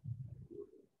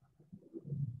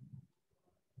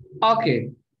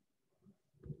 Okay.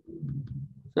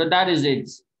 So that is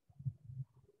it.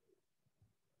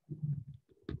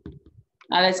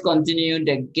 Now let's continue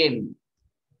the game.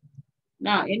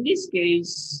 Now, in this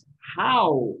case,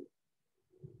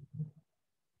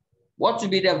 what will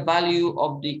be the value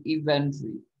of the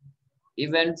inventory?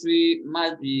 Inventory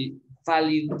must be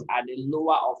valued at the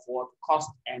lower of what cost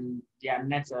and their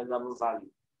net realizable value.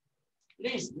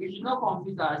 Please, we should not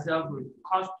confuse ourselves with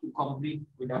cost to complete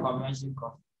with the conversion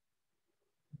cost.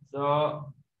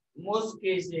 So, most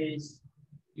cases,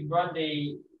 you brought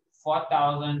the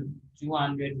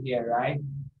 4,200 here, right?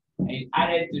 And you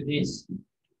added to this.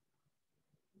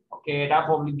 Okay, that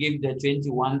probably gives the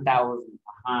 21,000.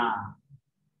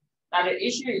 Now the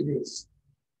issue is this.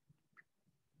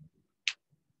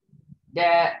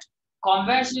 The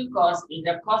conversion cost is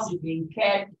the cost you've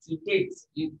incurred to date.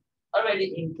 You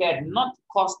already incurred, not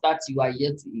cost that you are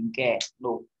yet to incur.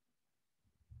 No.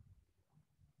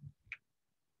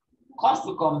 Cost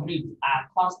to complete are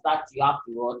costs that you have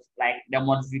to watch, like the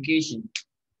modification,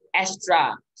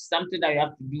 extra, something that you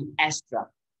have to do extra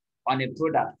on a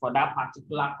product for that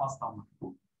particular customer.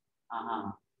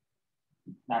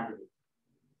 That is it.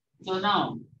 So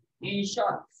now, in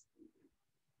short,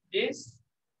 this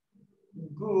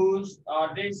goods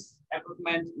or this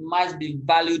equipment must be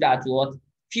valued at what?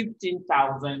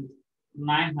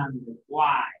 15,900.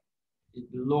 Why?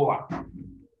 It's lower.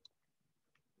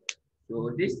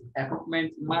 So this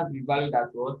equipment must be valued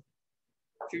at what?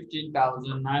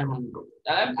 15,900.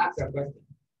 Now let me ask you a question.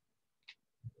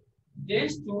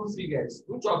 These two figures,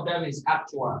 which of them is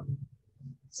actual?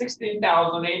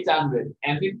 16,800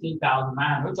 and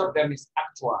 15,900. Which of them is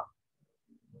actual?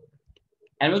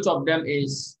 And which of them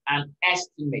is an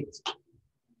estimate?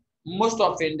 Most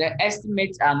often, the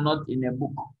estimates are not in a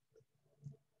book.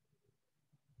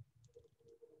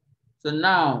 So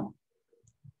now,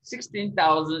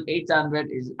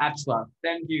 16,800 is actual.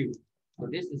 Thank you. So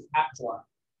this is actual.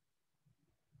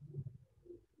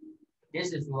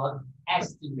 This is what?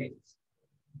 Estimate.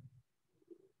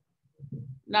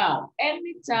 Now,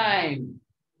 anytime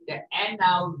the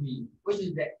NRV, which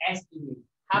is the estimate,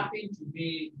 happen to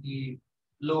be the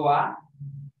lower,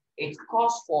 it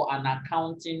calls for an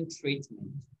accounting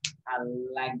treatment. I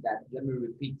like that. Let me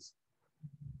repeat.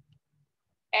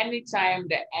 Anytime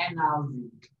the NRV,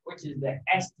 which is the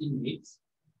estimate,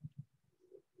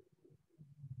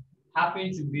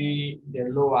 happen to be the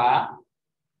lower,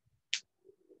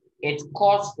 it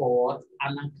calls for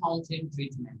an accounting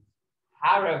treatment.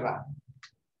 However,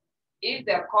 if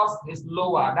the cost is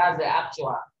lower, that's the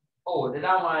actual. Oh, the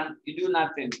other one, you do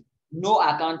nothing. No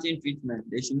accounting treatment.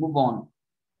 They should move on.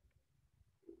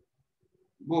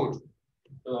 Good.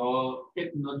 So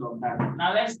take note of that.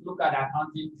 Now let's look at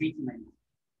accounting treatment.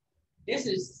 This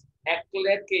is a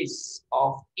clear case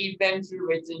of inventory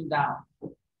written down.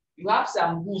 You have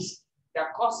some goods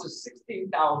that cost is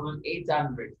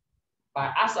 16,800.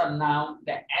 But as of now,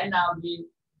 the NRV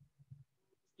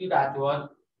stood at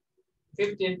what?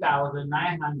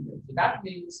 15,900. So that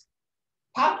means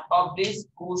part of this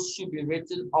goods should be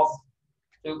written off.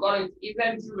 So we call it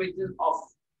inventory written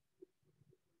off.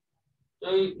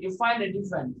 So you find the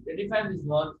difference. The difference is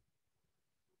what?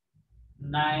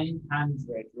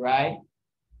 900, right?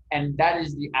 And that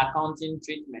is the accounting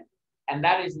treatment. And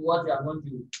that is what you are going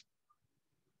to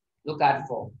look at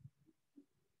for.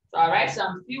 So I write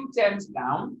some few terms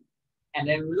down, and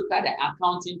then we look at the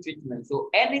accounting treatment. So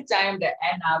anytime the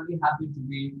NRV happens to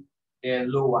be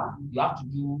lower, you have to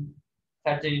do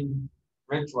certain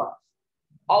rituals.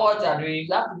 Or what you are doing,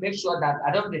 you have to make sure that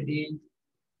at the end of the day,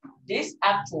 this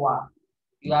actual,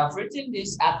 you have written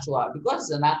this actual, because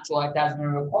it's an actual, it has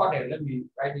been recorded. Let me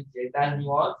write it here. That is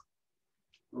what?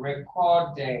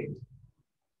 Recorded.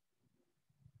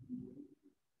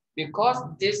 Because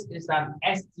this is an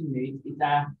estimate, it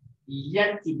has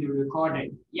yet to be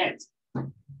recorded, yet.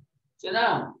 So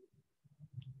now,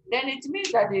 then it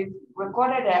means that they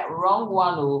recorded the wrong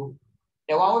one, or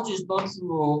the one which is not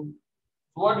true. Oh.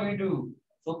 So what do?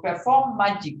 So perform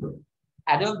magic.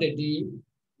 At the end of the day,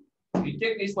 you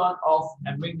take this one off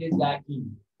and bring this guy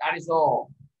in. That is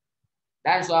all.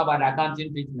 That is all about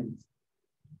accounting treatment.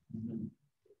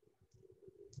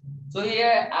 So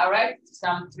here I write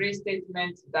some 3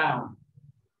 statements down.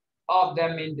 All of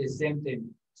them mean the same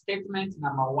thing. Statement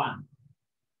number 1.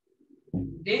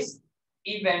 This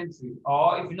inventory,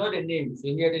 or if you know the name, so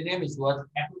here the name is what?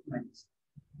 Equipment.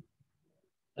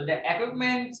 So the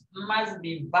equipment must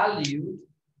be valued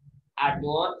at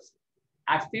what?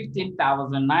 At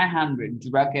 15,900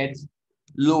 brackets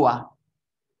lower.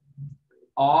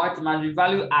 Or it must be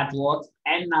valued at what?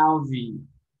 NRV.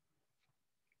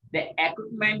 The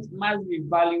equipment must be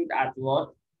valued at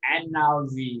what?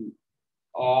 NRV.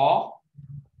 Or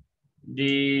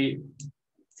the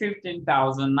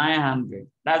 15,900.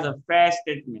 That's the first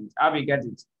statement. How we get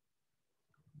it?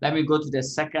 Let me go to the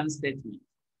second statement.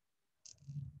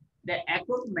 The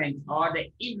equipment or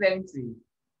the inventory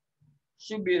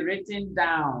should be written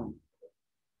down.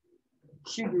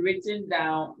 Should be written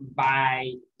down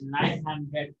by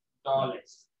 $900.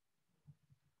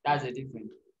 That's the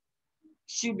difference.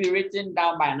 Should be written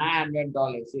down by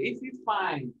 $900. So if you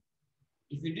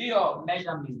do your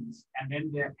measurements and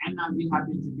then the NRV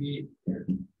happens to be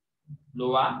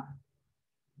lower,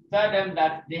 tell them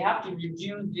that they have to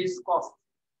reduce this cost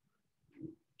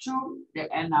to the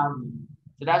NRV.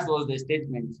 So that was the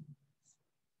statement.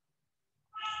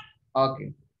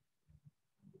 Okay.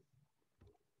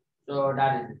 So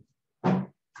that is it.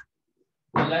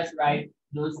 So let's write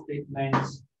those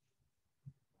statements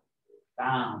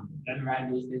down. Let me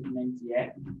write those statements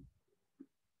here.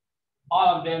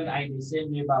 All of them are in the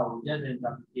same neighborhood, just the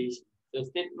interpretation. The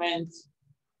statements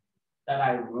that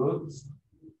I wrote.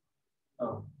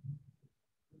 Oh.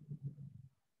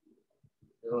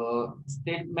 So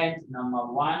statement number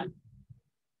 1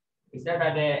 is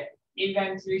that the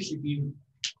inventory should be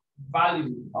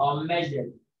valued or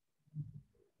measured.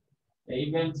 The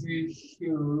inventory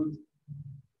should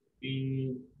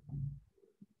be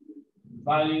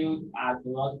valued at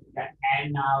what? The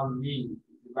NRV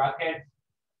bracket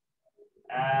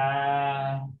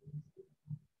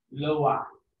lower.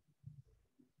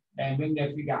 Then bring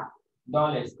the figure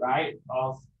dollars, right,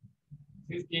 of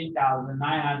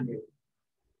 15,900.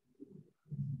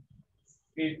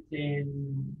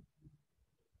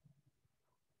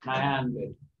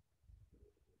 15,900.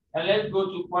 And let's go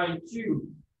to point 2.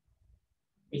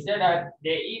 We said that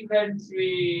the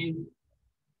inventory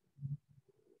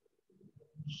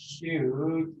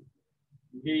should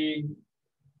be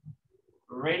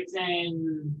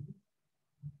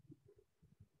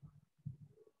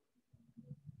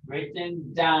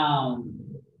written down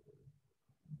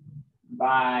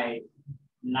by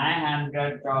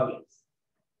 $900.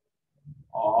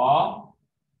 Or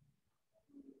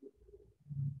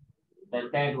the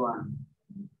third one,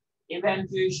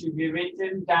 inventory should be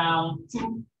written down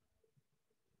to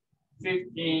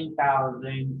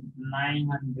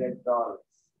 $15,900.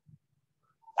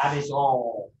 That is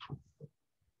all.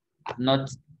 Not,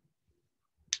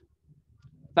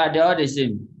 but they're all the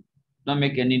same. Don't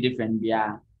make any difference.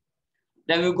 Yeah.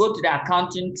 Then we go to the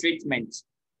accounting treatment.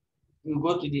 We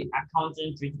go to the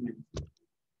accounting treatment.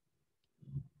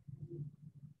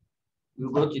 We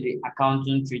go to the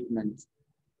accounting treatment.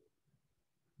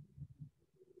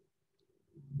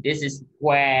 This is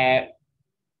where you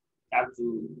have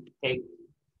to take.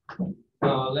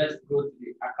 So let's go to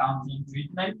the accounting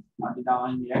treatment. I'll do that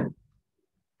one here.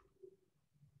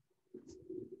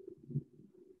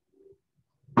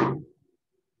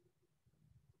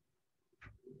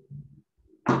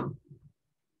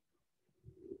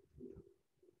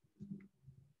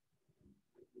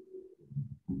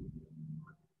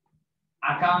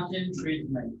 Accounting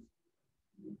treatment.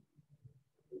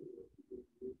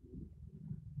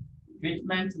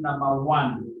 Treatment number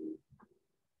 1.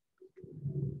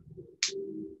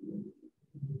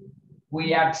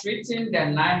 We are treating the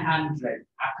 900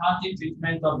 accounting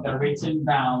treatment of the written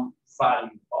down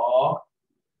value or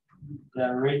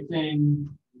the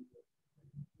written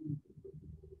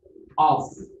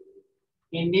off.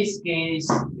 In this case,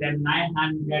 the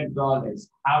 $900.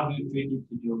 How do you treat it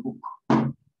in your book?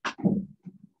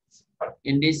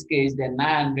 In this case, the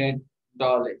 $900.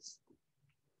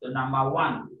 So number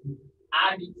 1,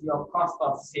 add it to your cost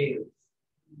of sales.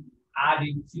 Add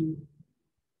it to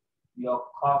your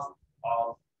cost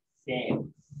of sales.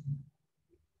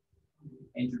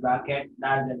 Into bracket,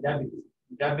 that's the debit.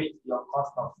 debit your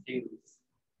cost of sales.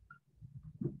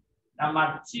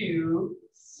 Number two,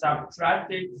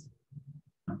 subtract it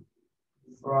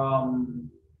from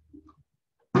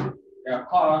the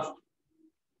cost,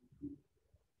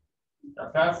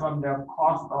 subtract from the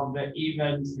cost of the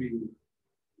inventory.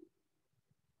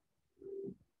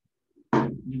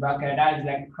 Okay, that is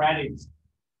the credit.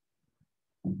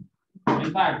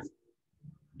 In fact,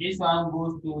 this one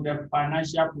goes to the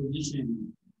financial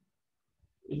position.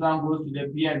 This one goes to the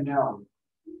P&L.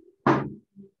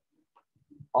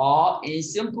 Or in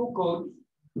simple code,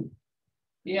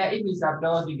 here if it's a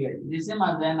double figure, it's the same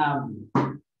as the NRV.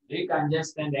 So you can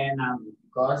just send the NRV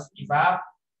because if I have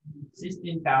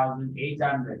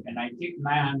 16,800 and I take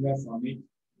 900 from it,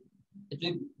 it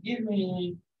will give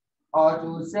me or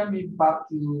to send me back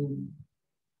to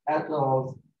out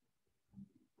of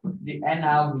the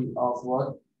NRV of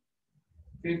what?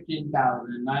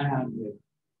 15,900.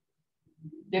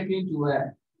 Taken to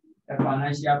where? The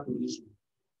financial position.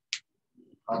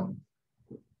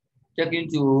 Taken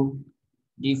to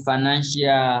the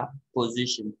financial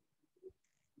position.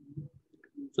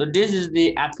 So this is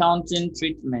the accounting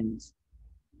treatment.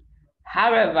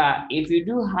 However, if you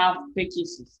do have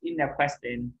purchases in the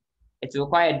question, it will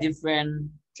require a different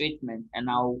treatment, and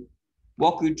I'll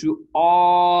walk you through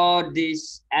all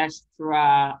this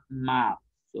extra math.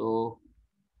 So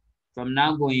from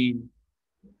now going,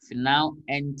 if you now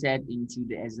entered into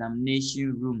the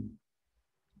examination room,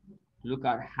 look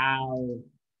at how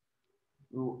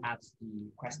you ask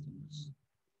the questions.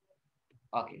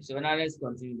 Okay, so now let's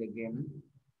continue the game.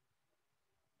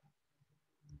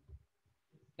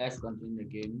 Let's continue the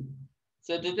game.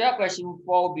 So tutorial question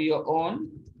 4 will be your own.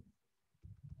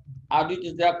 I'll do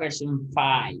tutorial question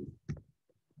 5.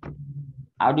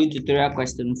 I'll do tutorial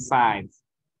question 5.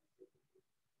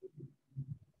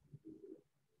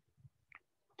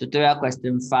 Tutorial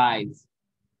question 5.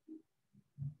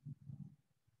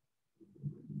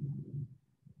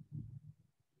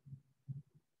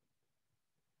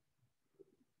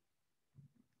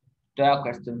 Tutorial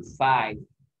question 5.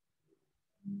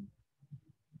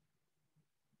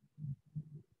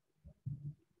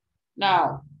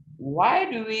 Now, why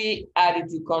do we add it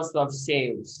to cost of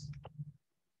sales?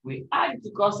 We add it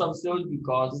to cost of sales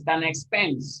because it's an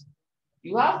expense.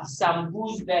 You have some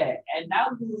goods there, and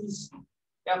that goods,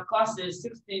 the cost is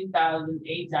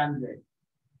 16,800.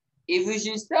 If we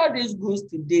should sell these goods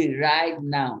today, right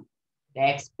now, the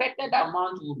expected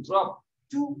amount will drop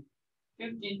to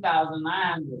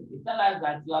 15,900. It tells us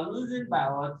that you are losing by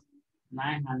what?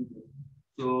 900.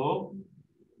 So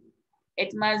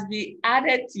it must be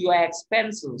added to your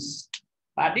expenses.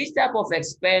 But this type of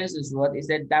expense is what? It's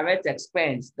a direct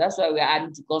expense. That's why we're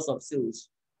adding to cost of sales.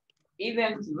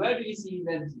 Inventory, where do you see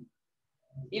inventory?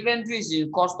 Inventory is in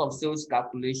cost of sales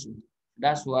calculation.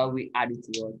 That's why we add it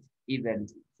to what?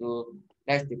 Inventory. So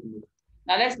let's take a look.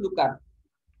 Now let's look at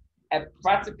a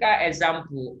practical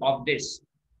example of this.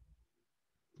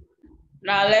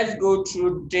 Now let's go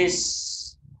through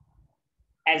these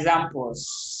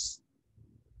examples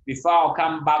before I'll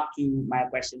come back to my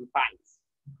question 5.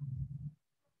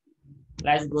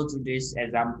 Let's go to these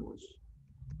examples.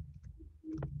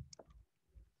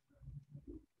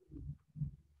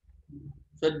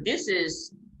 So this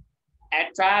is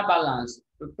a trial balance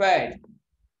prepared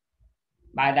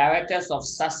by Directors of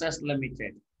Success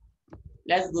Limited.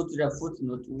 Let's go to the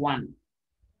footnote 1.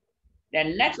 The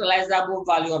net realizable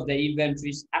value of the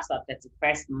inventories as of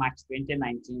 31st March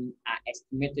 2019 are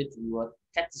estimated to be what?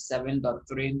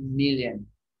 37.3 million.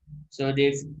 So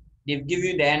they've given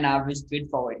you the NRV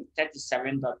straightforward,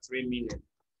 37.3 million.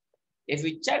 If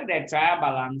we check the trial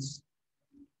balance,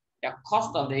 the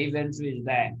cost of the inventory is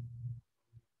there.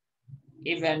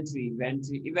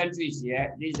 Inventory is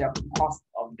here. This is the cost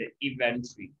of the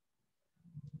inventory.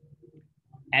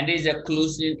 And this is a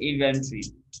closing inventory.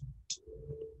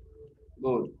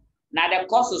 Good. Now the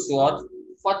cost is what?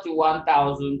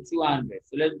 41,200.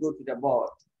 So let's go to the board.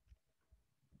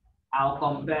 I'll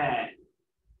compare.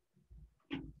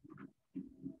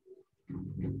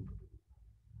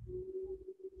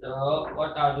 So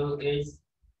what I'll do is,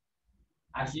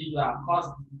 as usual,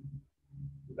 cost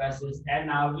versus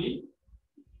NRV.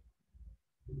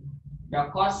 The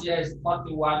cost here is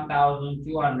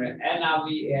 41,200.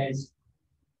 NRV is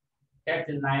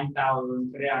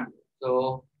 39,300.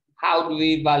 So how do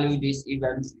we value this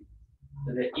inventory?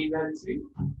 So the inventory.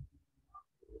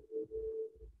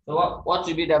 So what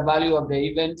will be the value of the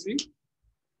inventory?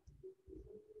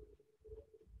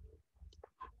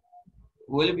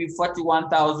 Will it be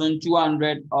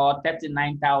 41,200 or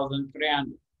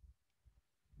 39,300?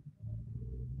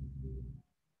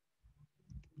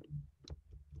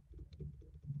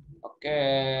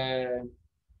 Okay.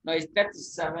 No, it's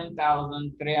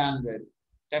 37,300.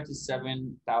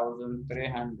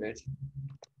 37,300.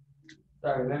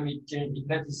 Sorry, let me change it.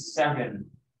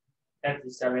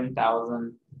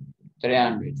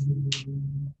 37,300.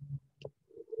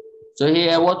 So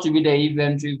here, what will be the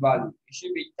inventory value? It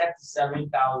should be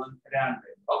 37,300.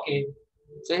 Okay.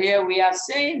 So here we are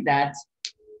saying that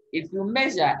if you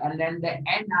measure and then the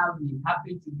NRV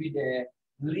happen to be the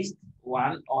least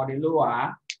one or the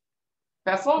lower,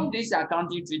 perform this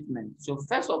accounting treatment. So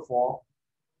first of all,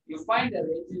 you find the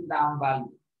written down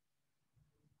value.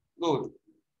 Good.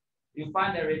 You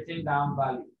find the written down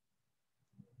value.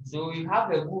 So you have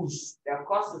the goods, the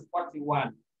cost is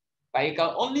 41, but you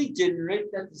can only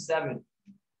generate 37.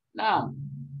 Now,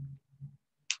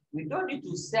 we don't need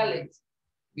to sell it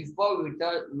before we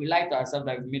lie to ourselves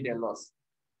that we made a loss.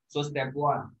 So step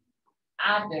one,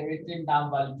 add the written down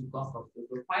value to cost of sales.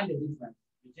 So find the difference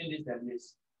between this and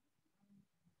this,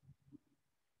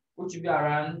 which should be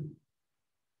around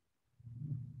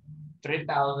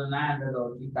 3,900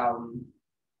 or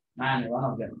 2,900, one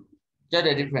of them. Just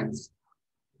the difference.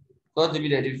 What will be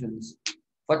the difference?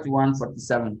 41,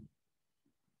 47.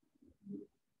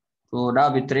 So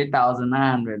that'll be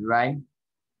 3,900, right?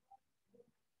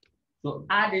 So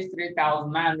add this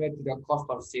 3,900 to the cost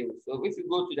of sales. So if you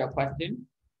go to the question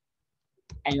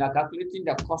and you are calculating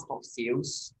the cost of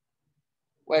sales,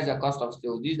 where's the cost of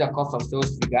sales? This is the cost of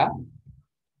sales figure,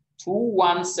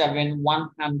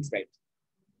 217,100.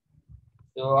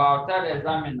 So I'll tell the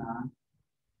examiner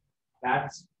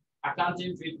that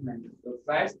accounting treatment. So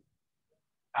first,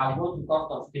 I'll go to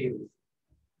cost of sales.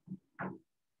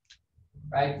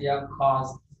 Right here,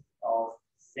 cost of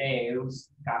sales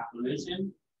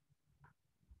calculation.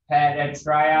 Per the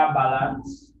trial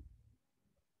balance.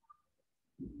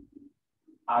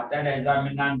 I'll tell the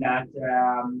examiner that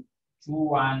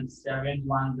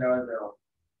 217,100.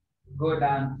 Go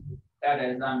down, tell the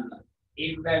examiner.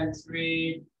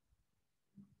 Inventory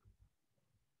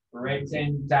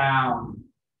written down.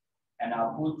 And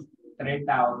I'll put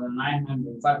 3,900.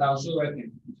 In fact, I'll show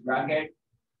working. Bracket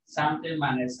something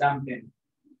minus something.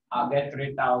 I'll get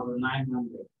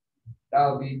 3,900. That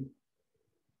will be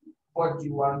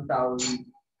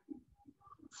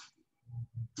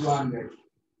 41,200.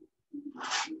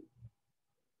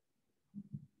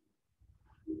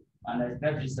 And that's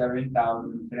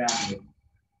 37,300.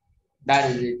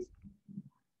 That is it.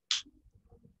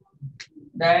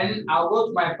 Then I'll go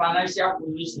to my financial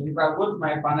position. If I go to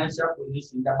my financial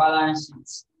position, the balance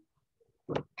sheet,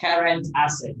 current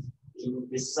asset, to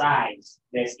the size,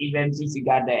 there's inventory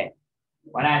figure there.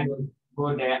 When I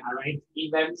go there, I write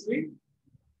inventory.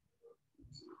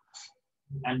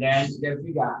 And then the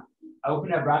figure, I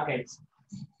open a bracket.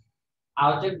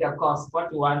 I'll take the cost,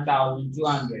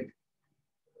 41,200.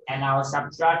 And I'll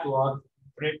subtract what?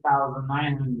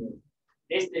 3,900.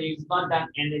 This thing is not done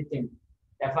anything.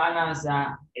 The final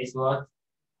answer is what?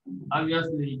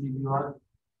 Obviously, it is what?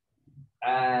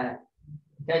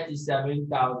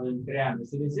 37,300.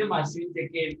 So the same as you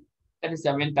taking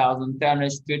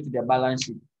 37,300 straight to the balance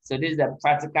sheet. So this is the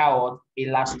practical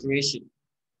illustration.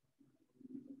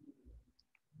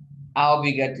 I hope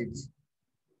you get it.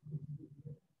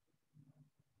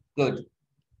 Good.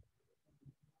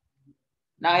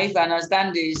 Now, if I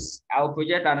understand this, I'll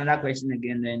project another question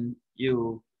again, then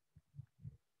you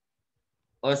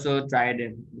also try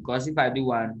them. Because if I do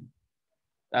one,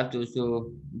 I have to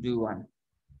also do one.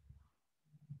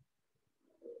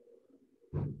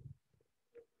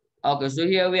 Okay, so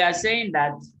here we are saying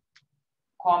that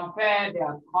compare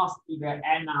the cost to the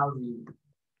NRV.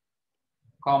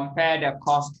 Compare the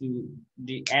cost to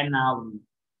the NRV.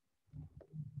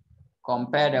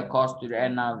 Compare the cost to the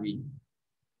NRV.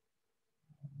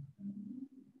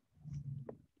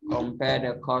 Compare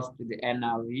the cost to the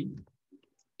NRV.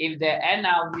 If the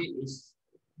NRV is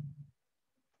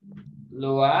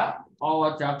lower, all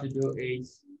what you have to do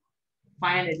is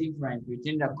find the difference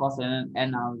between the cost and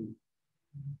NRV.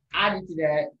 Add it to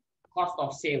the cost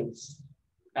of sales.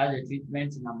 That's the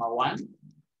treatment number one.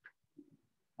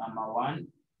 Number one.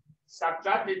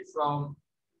 Subtract it from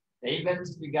the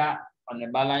inventory figure on the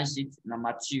balance sheet,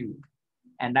 number two.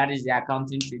 And that is the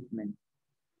accounting treatment.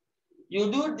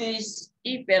 You do this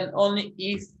if and only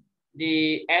if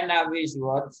the NRV is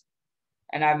what?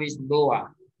 NRV is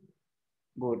lower.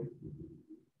 Good.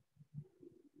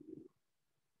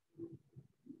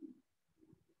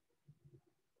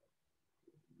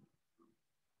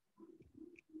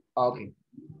 Okay.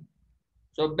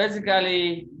 So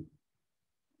basically,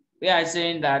 we are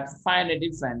saying that find the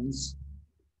difference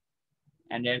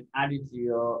and then add it to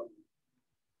your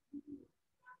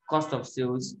cost of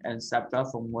sales and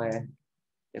subtract from where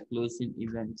the closing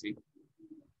inventory.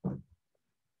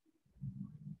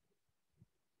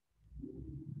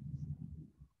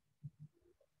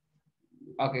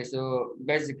 Okay, so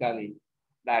basically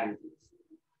that is it.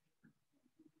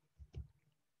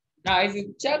 Now, if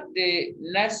you check the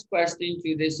next question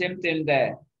to the same thing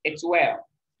there, it's well.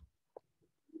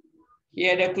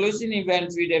 Here, the closing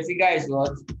inventory, the figure is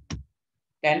what?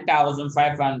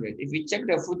 10,500. If you check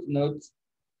the footnote,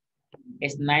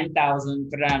 it's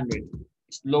 9,300.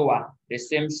 It's lower, the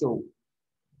same show.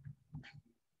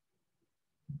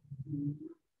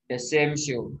 The same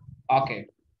show. Okay.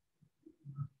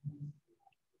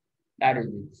 That is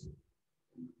it.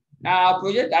 Now, I'll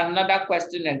project another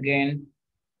question again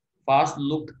for us to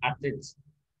look at it.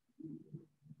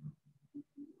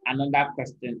 Another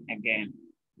question again.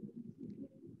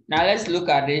 Now, let's look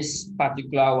at this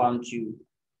particular one too.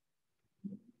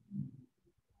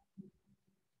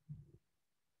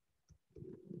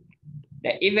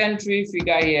 The inventory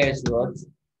figure here is what?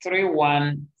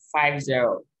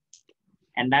 3150.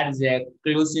 And that is the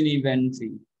closing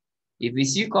inventory. If we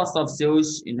see cost of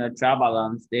sales in a trial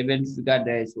balance, the inventory figure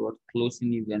there is what?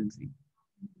 Closing inventory.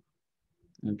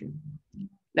 Okay.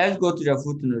 Let's go to the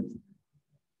footnote.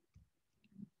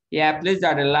 Yeah, please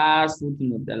at the last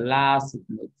footnote, the last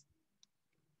footnote.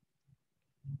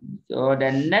 So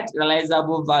the net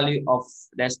realizable value of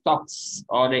the stocks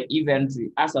or the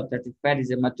inventory as of 31st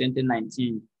December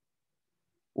 2019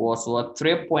 was what?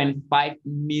 3.5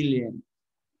 million.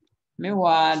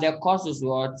 Meanwhile, the cost is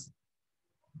what?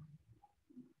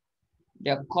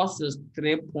 The cost is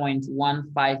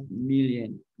 3.15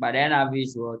 million, but the NAV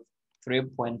is what?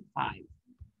 3.5.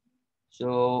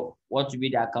 So what would be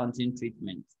the accounting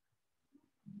treatment?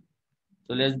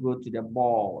 So let's go to the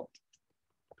board.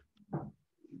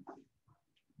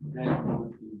 Let's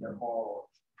go to the board.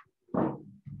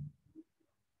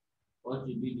 What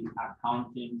would be the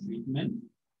accounting treatment?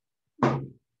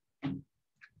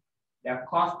 The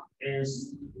cost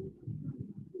is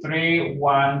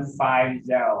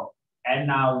 3150.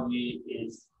 NAV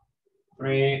is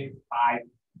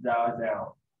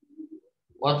 3500.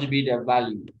 What would be the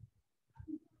value?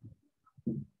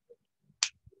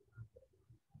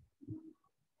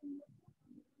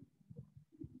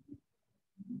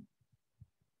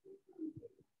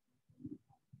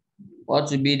 What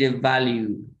would be the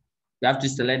value? You have to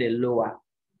select the lower.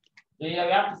 So here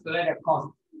we have to select the cost.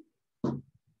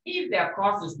 If the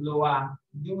cost is lower,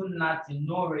 do nothing,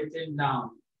 no written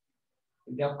down.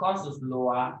 If the cost is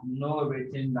lower, no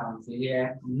written down. So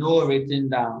here, no written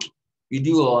down. You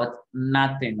do what?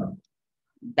 Nothing.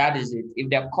 That is it. If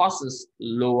the cost is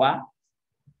lower,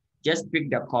 just pick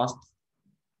the cost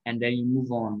and then you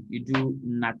move on. You do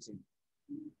nothing.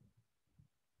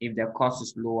 If the cost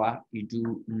is lower, you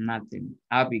do nothing.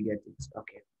 I hope you get it.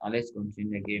 Okay, now let's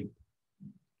continue the game.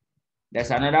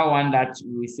 There's another one that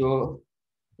we saw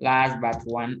last but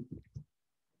one.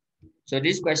 So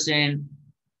this question,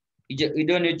 you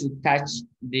don't need to touch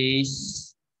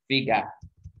this figure.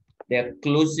 The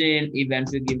closing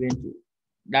inventory given to,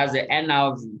 that's the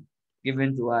NRV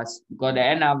given to us because the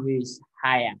NRV is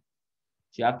higher.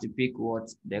 So you have to pick what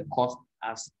the cost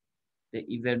as the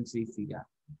inventory figure.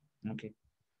 Okay.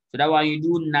 So that one you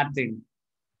do nothing.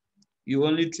 You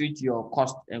only treat your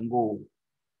cost and go.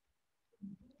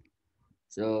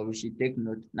 So we should take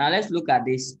note. Now let's look at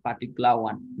this particular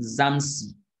one,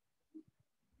 Zamsi.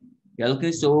 You're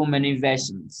looking so many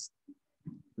versions.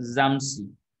 Zamsi.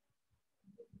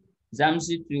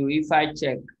 Zamsi 2, if I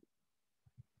check,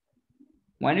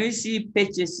 when we see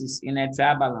purchases in a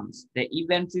trial balance, the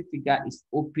inventory figure is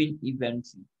open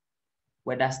inventory,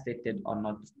 whether stated or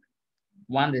not.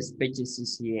 One is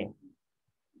purchases here.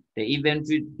 The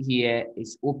inventory here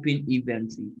is open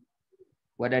inventory,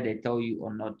 whether they tell you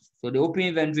or not. So the open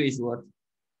inventory is what?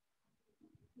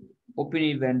 Open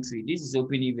inventory. This is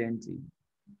open inventory.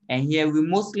 And here we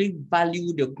mostly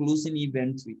value the closing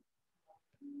inventory.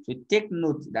 So take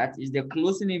note that is the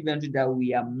closing inventory that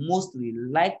we are mostly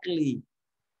likely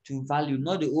to value,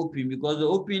 not the open, because the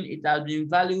open, it has been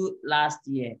valued last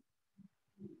year.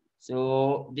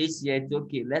 So this year, it's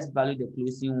okay. Let's value the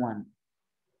closing one.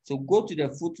 So go to the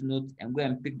footnote and go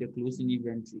and pick the closing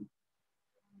inventory.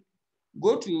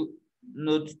 Go to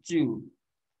note 2.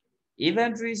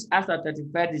 Inventories as of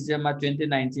 31st December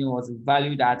 2019 was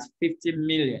valued at 50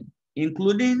 million,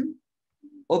 including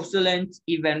obsolete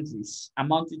inventories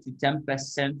amounting to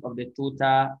 10% of the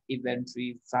total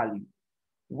inventory value,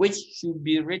 which should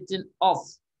be written off.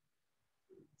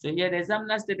 So here the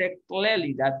examiner stated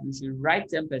clearly that we should write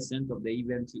 10% of the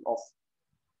inventory off.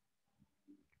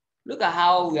 Look at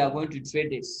how we are going to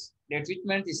trade this. The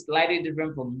treatment is slightly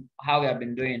different from how we have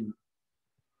been doing.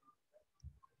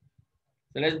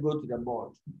 So let's go to the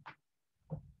board.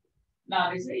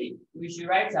 Now they say we should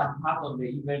write some part of the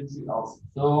inventory also.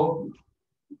 So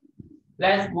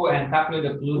let's go and calculate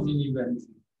the closing inventory.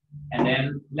 And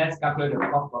then let's calculate the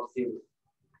cost of sales.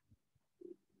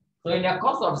 So in the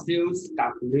cost of sales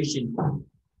calculation,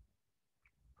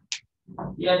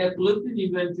 here the closing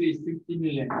inventory is 50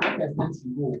 million. What percent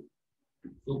should go?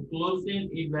 So closing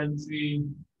inventory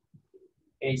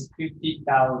is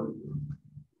 50,000.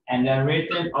 And the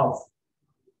rating of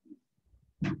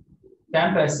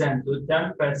 10%. So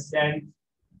 10%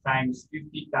 times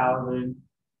 50,000,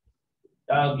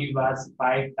 that'll give us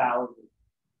 5,000.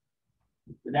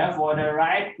 So therefore, the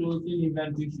right closing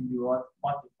inventory should be what?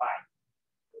 45.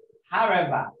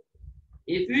 However,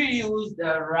 if you use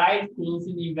the right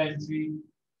closing inventory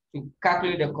to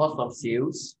calculate the cost of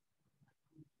sales,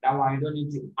 that one you don't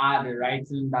need to add the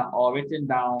written down or written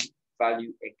down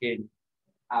value again.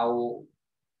 I will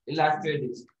illustrate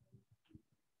this.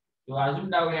 So assume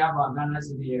that we have our Ghana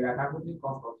city area calculating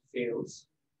cost of sales.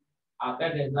 After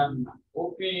the examiner,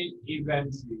 open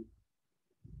inventory.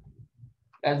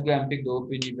 Let's go and pick the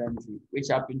open inventory, which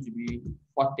happens to be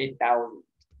 40,000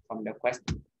 from the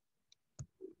question.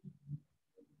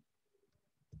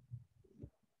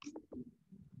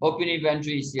 Open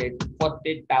inventory is here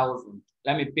 40,000.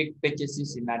 Let me pick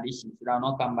purchases in addition, so I'll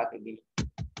not come back again.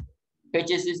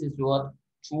 Purchases is what?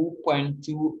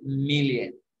 2.2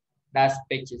 million. That's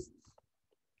purchases.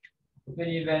 Open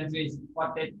inventory is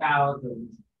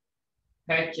 40,000.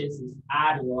 Purchases,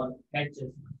 add what?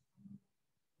 Purchases.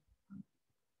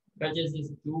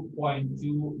 Purchases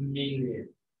 2.2 million.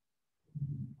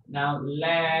 Now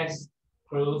let's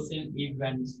closing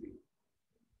inventory.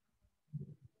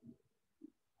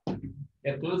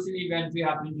 The closing inventory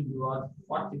happens to be what?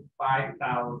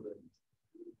 45,000.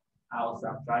 I'll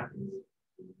subtract this.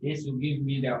 This will give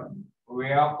me the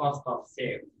real cost of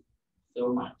sales.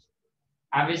 So much.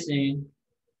 Obviously,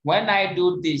 when I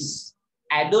do this,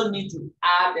 I don't need to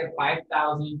add the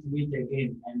 5,000 to it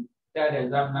again and tell the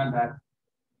examiner that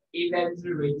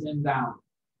inventory written down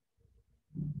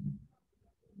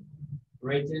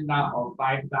of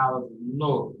 5,000.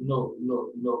 No.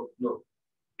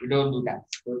 We don't do that.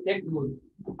 So take note.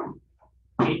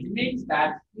 It means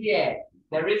that here,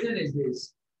 the reason is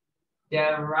this.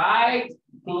 The right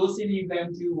closing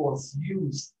inventory was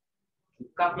used to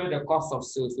calculate the cost of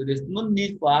sales. So there's no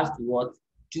need for us to what?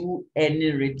 Do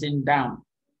any written down.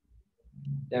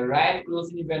 The right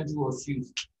closing inventory was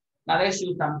used. Now let's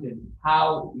show something,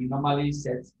 how we normally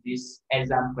set these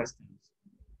exam questions.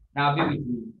 Now be with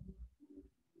me.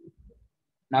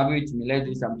 Let's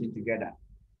do something together.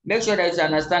 Make sure that you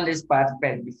understand this part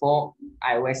first before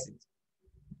I waste it.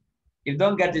 If you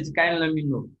don't get it, kindly let me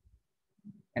know.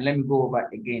 And let me go over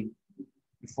again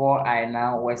before I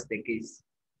now waste the case.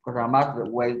 Because I'm about to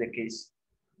waste the case.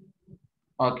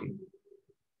 Okay.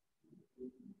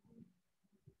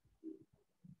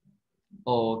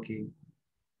 Okay.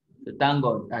 So thank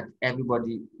God that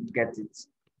everybody gets it.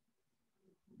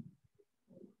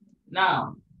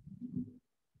 Now,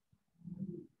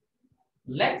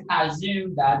 let's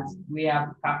assume that we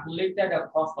have calculated the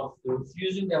cost of sales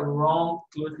using the wrong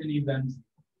closing inventory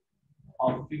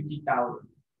of 50,000.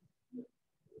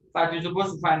 But you're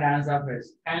supposed to find the answer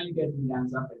first. Kindly get me the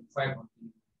answer first before I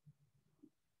continue.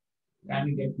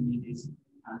 Kindly get me this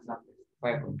answer first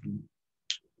before I continue.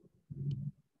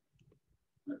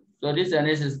 So this and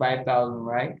this is 5,000,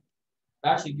 right?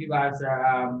 That should give us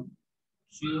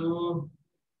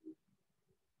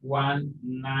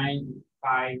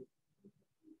 2,195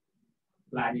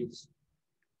 like this. Is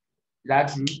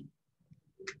that true?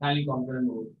 Kindly confirm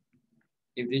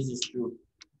if this is true.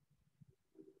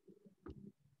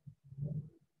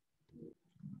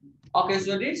 Okay,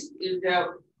 so this is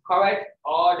the correct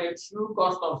or the true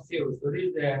cost of sales. So this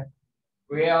is the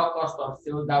real cost of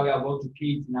sales that we are going to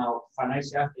keep now, financial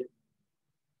statement.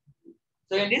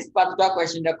 So in this particular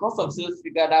question, the cost of sales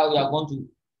figure that we are going to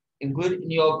include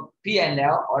in your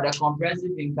P&L or the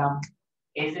comprehensive income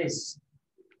is this.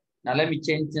 Now let me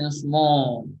change things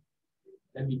small.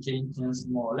 Let me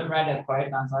write the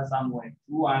correct answer somewhere.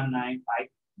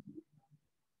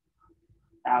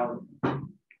 2,195,000.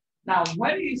 Now,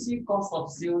 when you see cost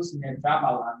of sales in a trial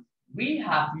balance, we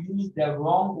have used the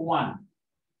wrong one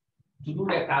to do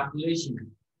the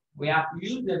calculation. We have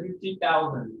used the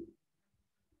 50,000.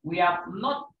 We have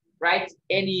not write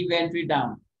any inventory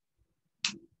down.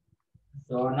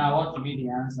 So now what will be the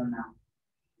answer now?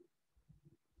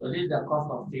 So this is the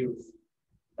cost of sales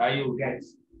that you get.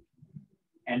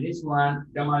 And this one,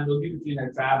 the one will be between the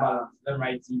trial balance. Let's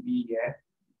write TB here.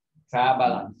 Trial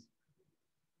balance.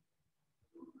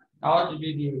 Now what will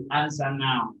be the answer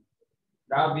now?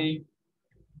 That will be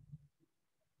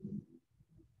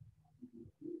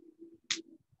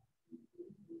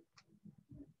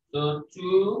So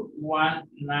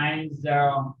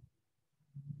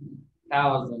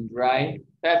 2,190,000, right?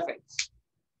 Perfect.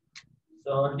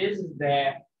 So this is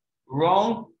the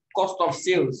wrong cost of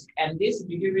sales, and this will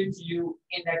be given to you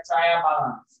in the trial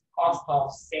balance, cost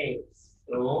of sales.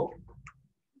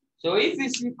 So if you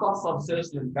see cost of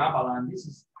sales in the trial balance, this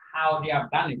is how they have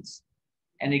done it,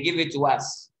 and they give it to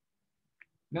us.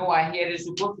 Meanwhile, here they're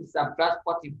supposed to subtract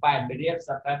 45, but they have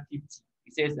subtract 50.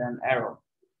 It says an error.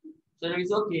 So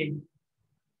it's okay.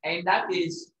 And in that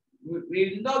case,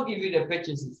 we will not give you the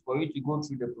purchases for you to go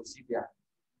through the procedure.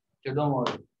 So don't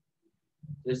worry.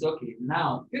 It's okay.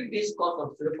 Now, pick this cost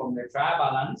of sale from the trial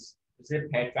balance, say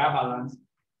per trial balance,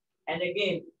 and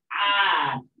again,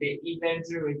 add the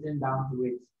inventory written down to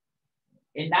it.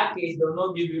 In that case, they'll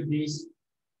not give you this,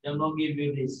 they'll not give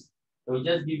you this. They'll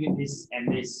just give you this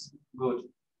and this. Good.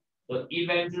 So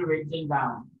inventory written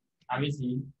down, have you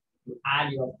seen? You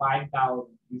add your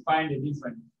 5,000, you find the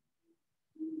difference.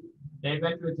 The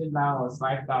inventory written down was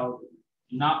 5,000.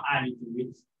 You now add it to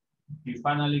it. You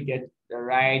finally get the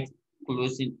right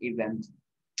closing event.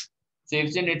 So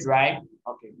you've seen it, right?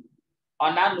 Okay.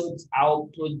 On that note, I'll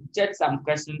project some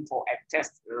questions for a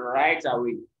test right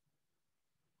away.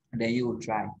 And then you will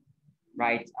try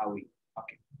right away.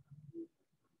 Okay.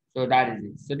 So that is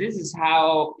it. So this is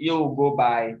how you will go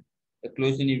by the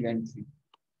closing inventory.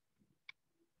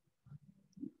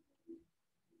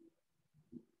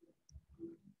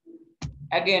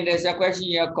 Again, there's a question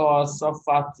here called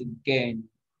suffer to gain.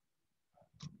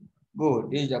 Good.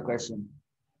 This is the question.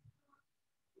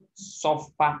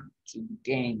 Suffer to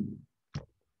gain.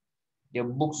 The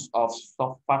books of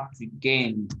Suffer to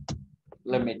Gain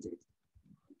Limited.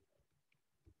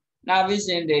 Now we've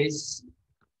seen this.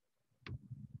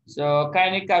 So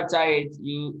kindly capture it.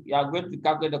 You are going to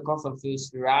calculate the cost of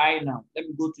sales right now. Let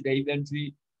me go to the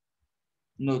inventory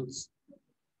notes.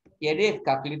 Here they've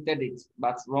calculated it,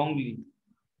 but wrongly.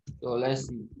 So let's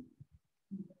see.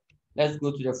 Let's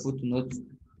go to the footnote.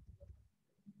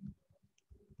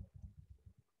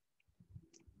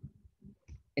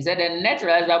 It said the net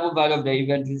realizable value of the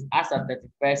inventories as of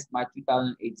 31st March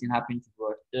 2018 happened to be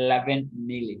 11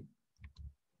 million.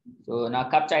 So now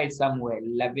capture it somewhere,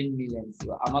 11 million.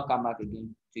 So I'm not come back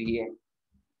again to here.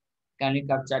 Can you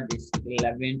capture this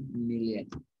 11 million?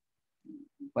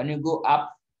 When you go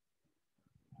up,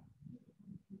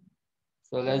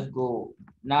 so let's go.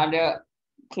 Now the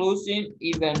closing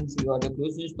inventory or the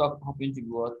closing stock happened to be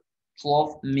what?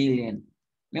 12 million.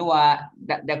 Meanwhile,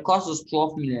 the cost is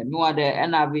 12 million. Meanwhile, the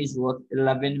NRV is what?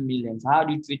 11 million. So how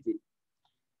do you treat it?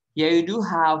 Here you do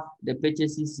have the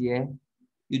purchases here.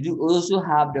 You do also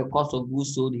have the cost of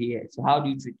goods sold here. So how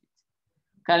do you treat it?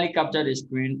 Kindly capture the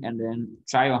screen and then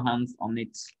try your hands on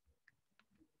it.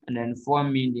 And then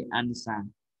form me the answer.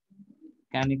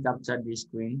 Kindly capture the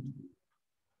screen.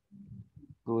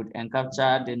 Good. And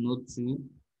capture the note 2,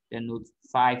 the note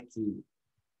 5.2.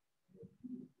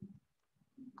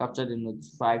 Capture the note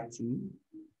 5.2.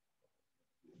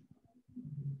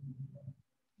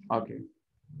 Okay.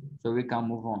 So we can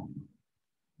move on.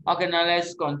 Okay, now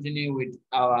let's continue with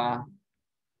our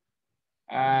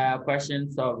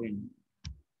question solving.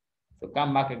 So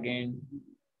come back again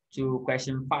to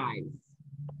question 5.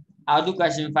 I'll do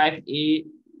question 5A,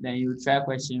 then you try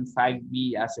question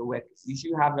 5B as a work. You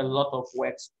should have a lot of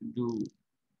works to do.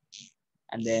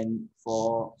 And then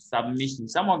for submission,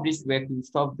 some of this work, we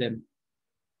stop them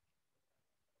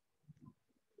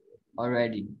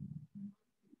already.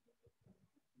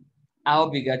 I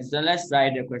hope you got it. So let's try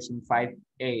the question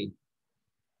 5A.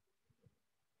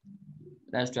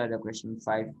 Let's try the question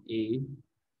 5A.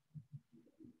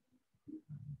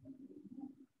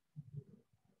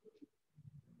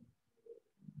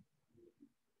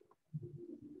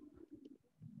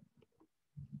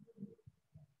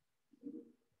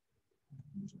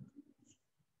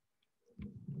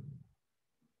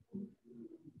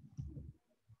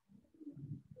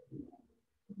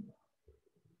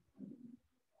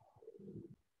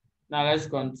 Now let's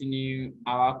continue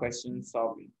our question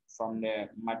solving from the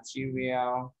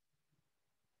material,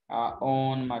 our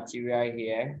own material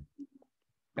here,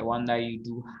 the one that you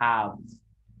do have.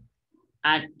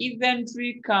 An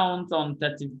inventory count on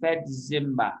 31st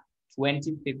December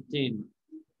 2015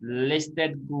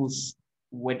 listed goods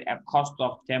with a cost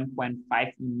of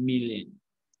 10.5 million.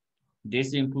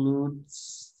 This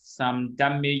includes some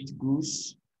damaged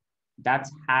goods that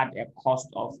had a cost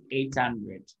of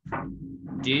 800.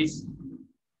 This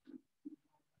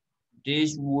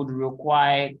would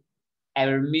require a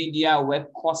remedial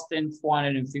work costing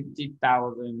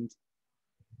 450,000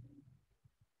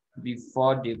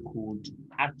 before they could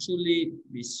actually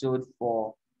be sold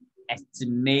for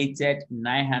estimated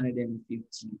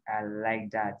 950. I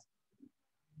like that.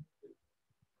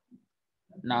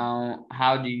 Now,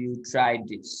 how do you try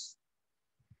this?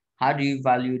 How do you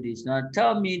value this? Now,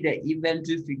 tell me the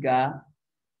inventory figure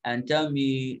and tell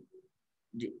me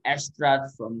the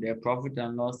extract from the profit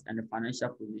and loss and the financial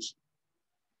position.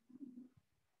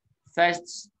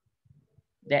 First,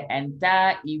 the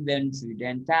entire inventory, the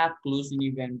entire closing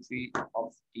inventory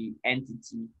of the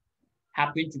entity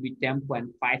happened to be 10.5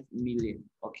 million.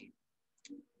 Okay.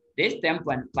 This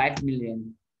 10.5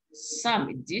 million,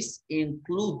 this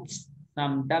includes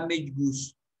some damaged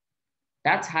goods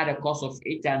that had a cost of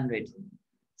 800.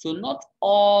 So not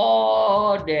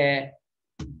all the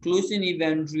closing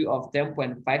inventory of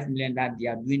 10.5 million that they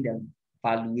are doing the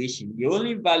valuation. They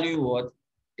only value what?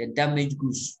 The damaged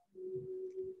goods.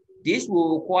 This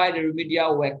will require the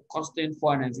remedial work costing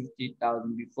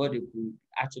 450,000 before they could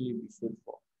actually be sold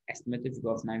for estimated figure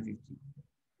of 950.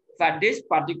 For this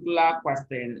particular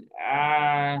question,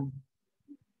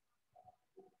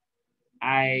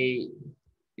 I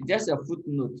just a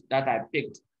footnote that I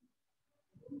picked.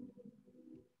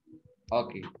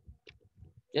 Okay,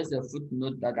 just a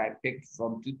footnote that I picked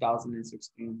from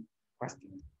 2016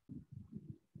 question.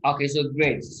 Okay, so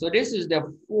great. So this is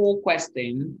the full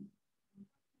question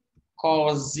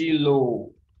called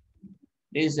Zillow.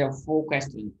 This is a full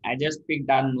question. I just picked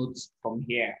that note from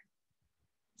here.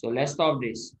 So let's stop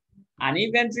this. An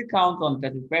inventory count on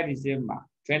 31st December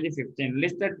 2015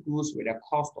 listed goods with a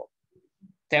cost of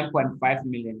 10.5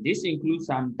 million. This includes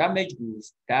some damaged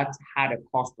goods that had a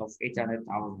cost of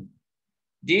 800,000.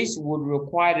 This would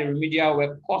require the remedial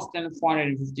work costing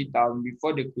 450,000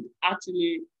 before they could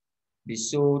actually be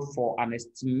sold for an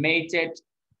estimated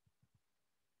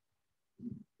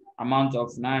amount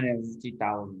of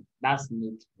 950,000. That's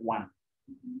note 1.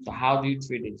 So how do you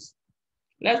treat this?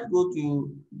 Let's go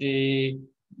to the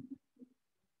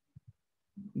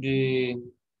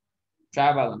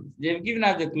trial balance. They've given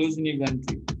us the closing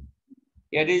inventory.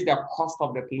 Here is the cost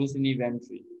of the closing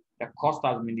inventory. The cost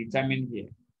has been determined here.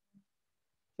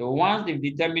 So once they've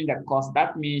determined the cost,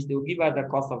 that means they'll give us the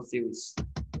cost of sales.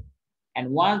 And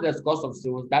once there's cost of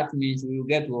sales, that means we will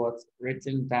get what's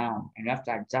written down and you have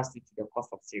to adjust it to the cost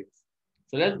of sales.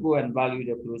 So let's go and value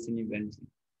the closing inventory.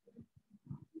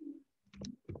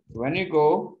 When you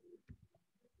go,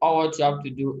 all what you have to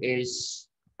do is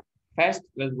first,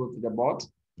 let's go to the board.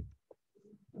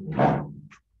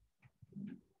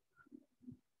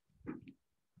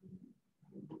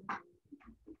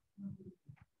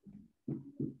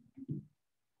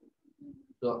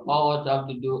 So all what you have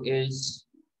to do is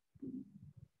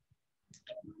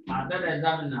another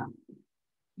examiner.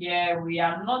 Here we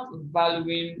are not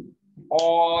valuing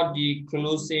all the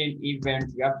closing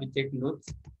events. You have to take note.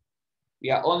 We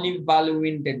are only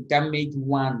valuing the damaged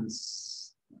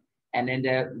ones. And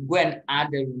then go and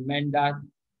add the remainder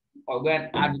or go and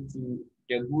add it to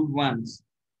the good ones.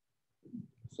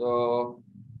 So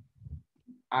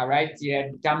I write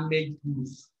here damaged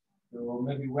goods. So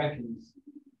maybe workings.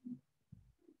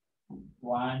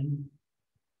 1.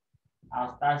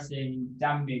 I'll start saying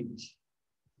damage.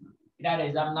 In that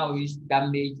examiner, we use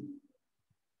damage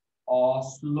or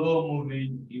slow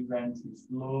moving events.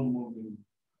 Slow moving.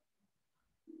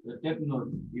 So take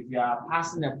note, if you are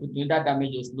passing a footnote, that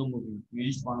damage is slow moving, you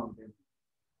use one of them.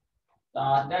 So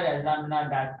I'll tell the examiner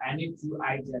that I need 2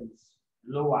 items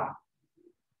lower,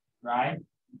 right?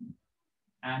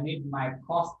 I need my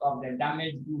cost of the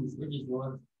damaged goods, which is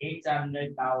worth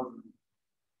 800,000.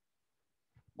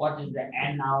 What is the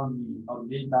NRV of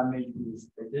this damaged goods?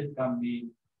 So this can be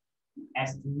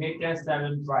estimated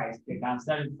selling price. They can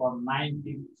sell it for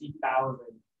 950,000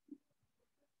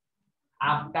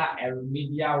 after a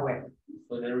remedial work.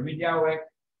 So the remedial work,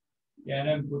 yeah,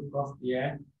 then put cost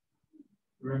here.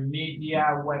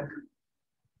 Remedial work.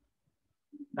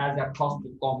 That's the cost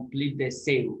to complete the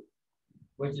sale,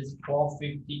 which is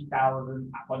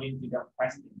 450,000 according to the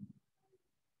question.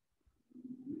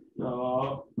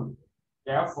 So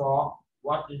therefore,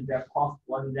 what is the cost?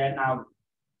 What is the now?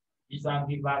 This one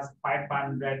gives us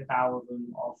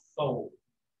 500,000 or so.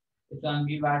 This one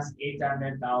gives us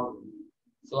 800,000.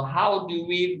 So how do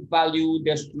we value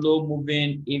the slow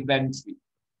moving inventory?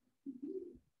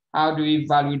 How do we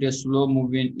value the slow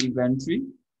moving inventory?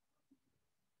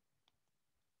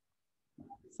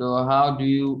 So how do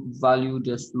you value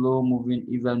the slow moving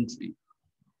inventory?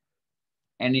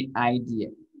 Any idea?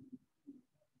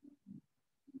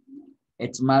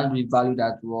 It must be valued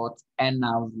at what?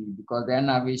 NRV, because the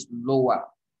NRV is lower.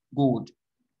 Good.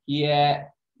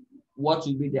 Here, what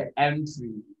will be the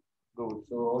entry? Good.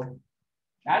 So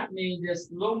that means the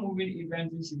slow moving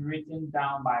inventory should be written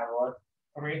down by what?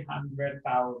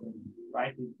 300,000.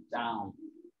 Write it down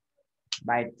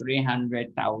by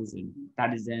 300,000.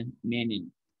 That is the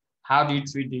meaning. How do you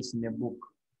treat this in the book?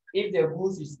 If the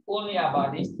goods is only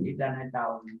about this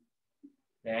 800,000,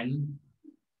 then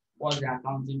what's the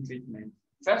accounting treatment?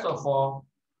 First of all,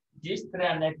 this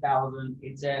 300,000,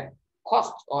 it's a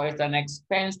cost or it's an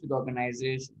expense to the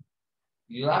organization.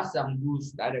 You have some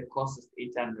goods that the cost is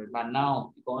 800, but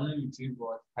now you can only retrieve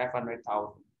what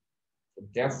 500,000. So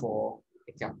therefore,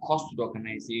 it's a cost to the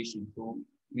organization. So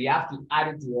we have to add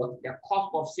it to what the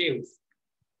cost of sales.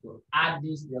 So add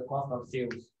this to the cost of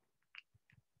sales.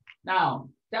 Now,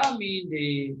 tell me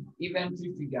the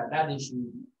inventory figure that they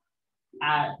should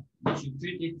add, they should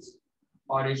treat it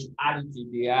or they should add it to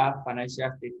their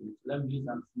financial statement. Let me do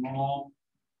some small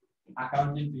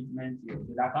accounting treatment here.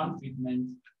 So the account treatment,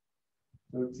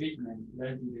 let's do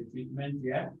the treatment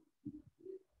here.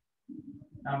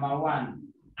 Number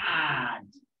one, add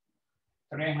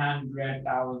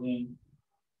 300,000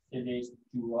 cedis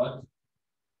to what?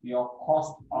 Your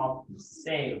cost of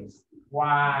sales.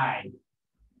 Why?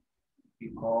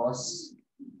 Because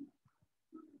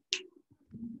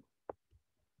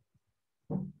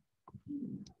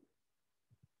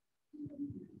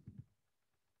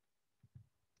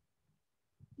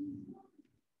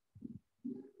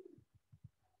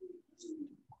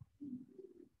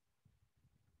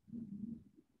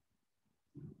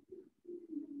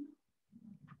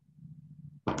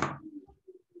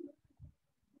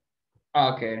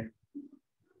okay.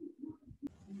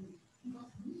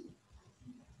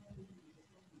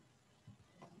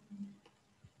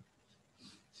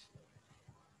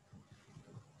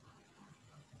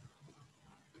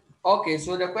 Okay,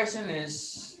 so the question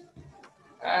is,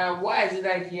 why is it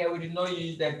that here we did not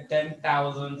use the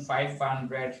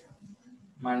 10,500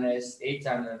 minus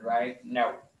 800, right?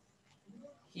 No.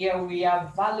 Here we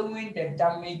are valuing the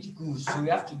damaged goods, so we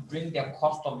have to bring the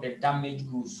cost of the damaged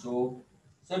goods. So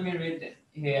let me read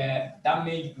here,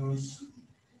 damaged goods,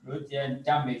 wrote here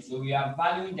damage. So we are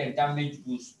valuing the damaged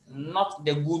goods, not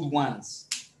the good ones.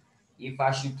 If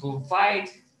I should provide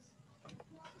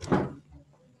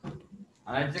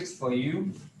analytics for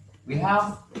you, we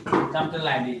have something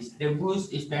like this. The goods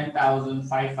is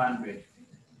 10,500.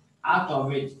 Out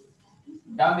of it,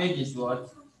 damage is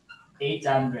what?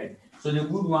 800. So the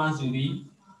good ones will be,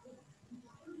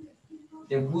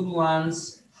 the good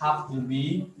ones have to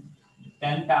be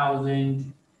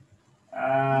 10,000.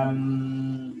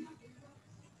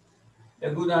 The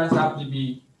good ones have to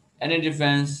be, any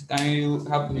difference? Can you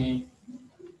help me?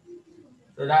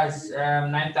 So that's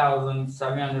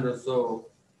 9,700 or so.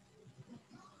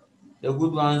 The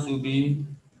good ones will be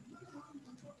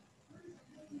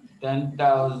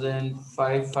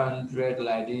 10,500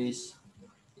 like this.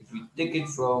 If we take it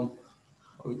from,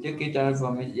 we take it out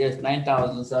from it, yes,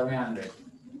 9,700.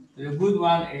 The good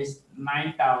one is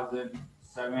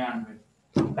 9,700.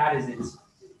 That is it.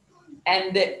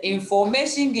 And the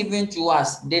information given to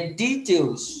us, the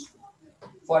details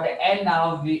for the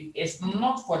NRV is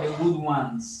not for the good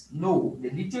ones. No, the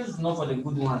details is not for the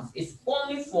good ones. It's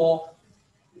only for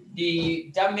the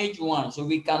damaged one. So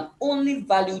we can only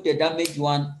value the damaged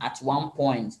one at one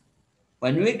point.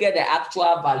 When we get the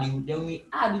actual value, then we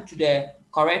add it to the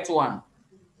correct one.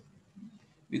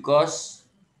 Because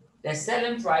the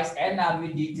selling price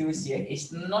NRV details here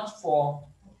is not for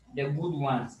the good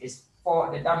ones, it's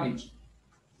for the damage.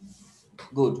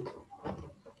 Good.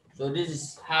 So this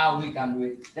is how we can do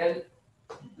it. Then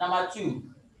number two,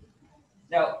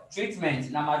 the treatment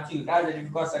number two, that's the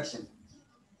difficult section.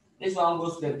 This one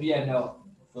goes to the P&L.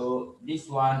 So this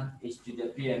one is to the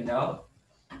P&L.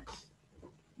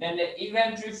 Then the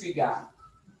inventory figure.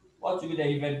 What will be the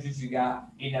inventory figure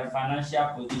in the financial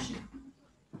position?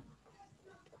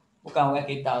 Who can work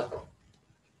it out?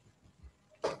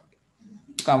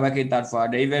 Who can work it out for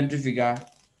the inventory figure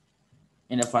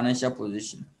in the financial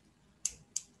position?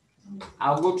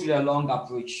 I'll go to the long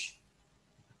approach.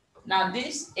 Now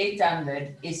this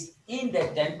 800 is in the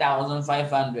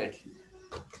 10,500.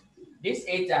 This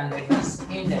 800 is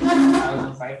in the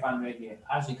 10,500 here,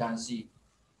 as you can see.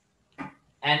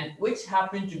 And which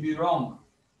happened to be wrong.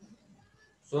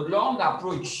 So long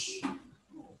approach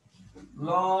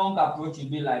will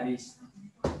be like this.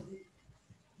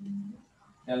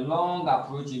 The long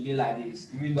approach will be like this.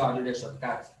 Even though I do the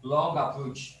shortcut, long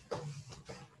approach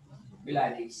be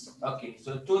like this. Okay,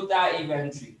 so total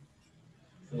inventory.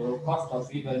 So cost of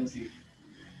inventory.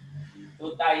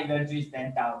 Total inventory is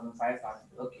 10,500.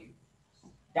 Okay.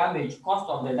 Damage, cost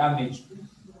of the damage,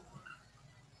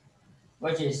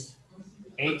 which is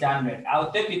 800. I'll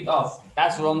take it off.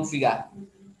 That's wrong figure.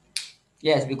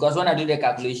 Yes, because when I do the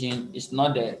calculation, it's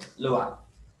not the lower.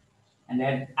 and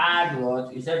then add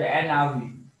what? You said the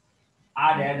NRV.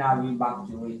 Add the NRV back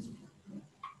to it.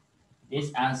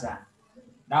 This answer.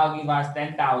 That will give us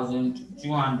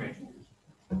 10,200.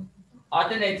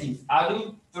 Alternatives. I'll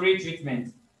do 3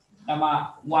 treatments. Number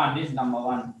 1, this is number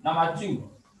 1. Number 2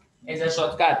 is a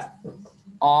shortcut.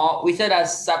 Or we said that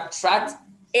subtract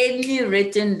any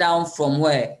written down from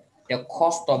where? The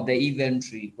cost of the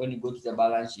inventory when you go to the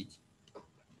balance sheet.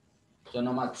 So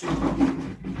number 2.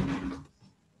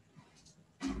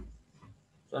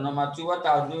 So number 2, what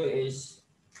I'll do is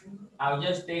I'll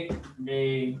just take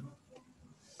the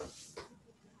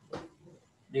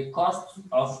cost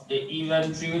of the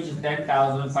inventory, which is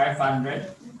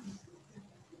 10,500.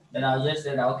 Then I'll just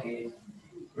say that, okay,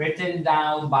 written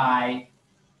down by,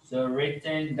 so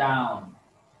written down,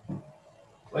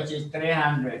 which is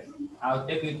 300. I'll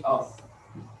take it off.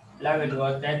 11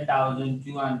 was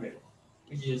 10,200,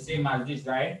 which is the same as this,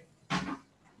 right?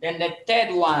 Then the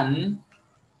third one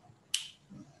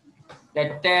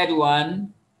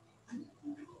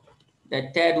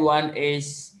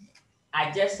is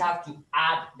I just have to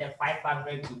add the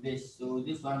 500 to this. So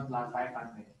this one plus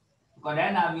 500. Because the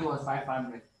NRV was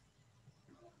 500.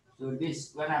 So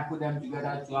this, when I put them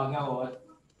together, to get what?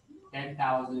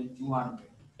 10,200.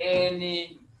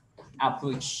 Any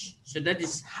approach. So that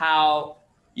is how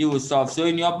you will solve. So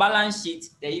in your balance sheet,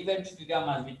 the inventory figure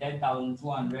must be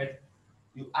 10,200.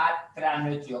 You add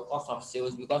 300 to your cost of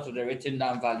sales because of the written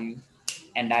down value,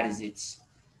 and that is it.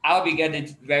 I hope you get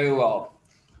it very well.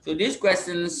 So these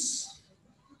questions,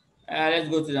 let's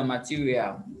go to the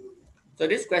material. So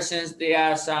these questions, there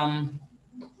are some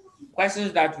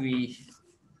questions that we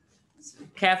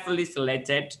carefully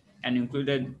selected and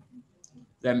included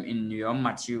them in your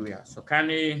material. So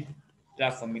kindly do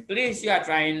that for me. Please, you are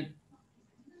trying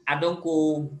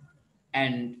Adonko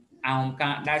and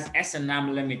that's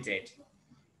S&M Limited.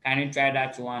 Can you try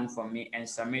that one for me and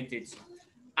submit it?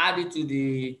 Add it to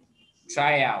the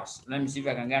trials. Let me see if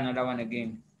I can get another one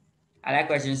again. I like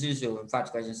question 6, so in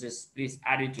fact, question 6, please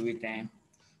add it to it.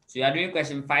 So you are doing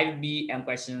question 5B and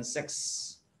question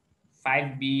 6.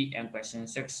 5B and question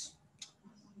 6.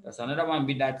 There's another one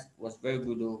B that was very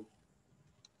good though.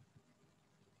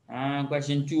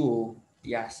 Question 2,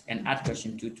 yes, and add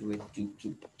question 2 to it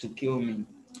to kill me.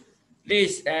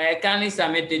 Please, kindly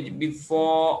submit it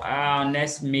before our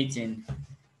next meeting.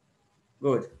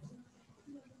 Good.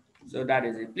 So that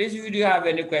is it. Please, if you do have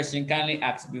any question, kindly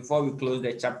ask before we close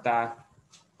the chapter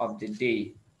of the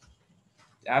day.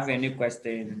 If you have any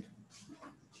question?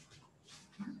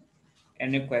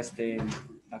 Any question?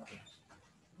 Okay.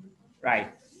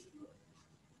 Right.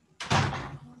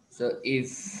 So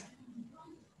if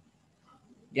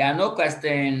there are no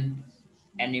questions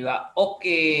and you are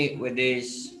okay with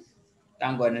this,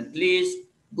 thank God. And please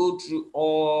go through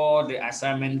all the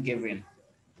assignment given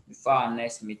before our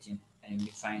next meeting and you'll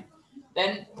be fine.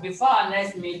 Then before our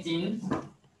next meeting,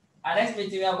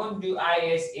 we are going to do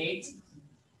IAS 8.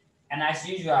 And as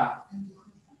usual,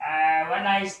 when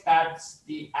I start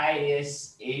the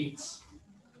IAS 8,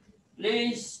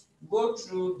 please go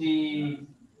through the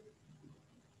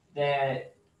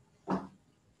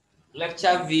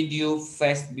lecture video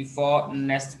first before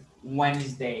next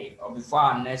Wednesday or before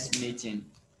our next meeting.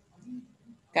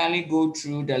 Kindly go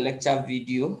through the lecture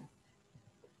video.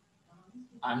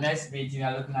 Our next meeting, we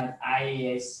are looking at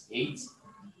IAS 8.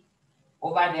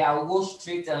 Over there, I will go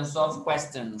straight and solve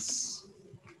questions.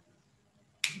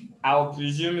 I will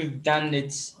presume you've done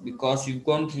it because you've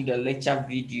gone through the lecture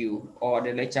video or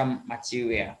the lecture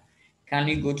material. Can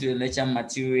you go to the lecture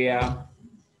material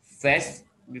first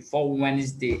before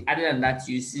Wednesday? Other than that,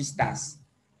 you see stars.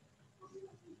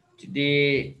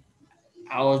 Today,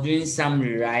 I was doing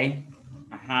summary, right?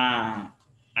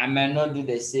 I may not do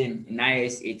the same in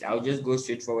IAS 8. I'll just go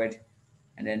straight forward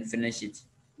and then finish it.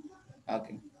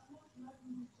 Okay.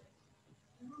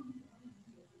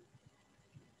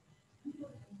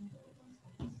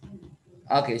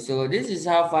 Okay, so this is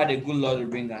how far the good Lord will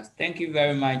bring us. Thank you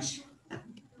very much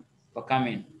for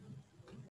coming.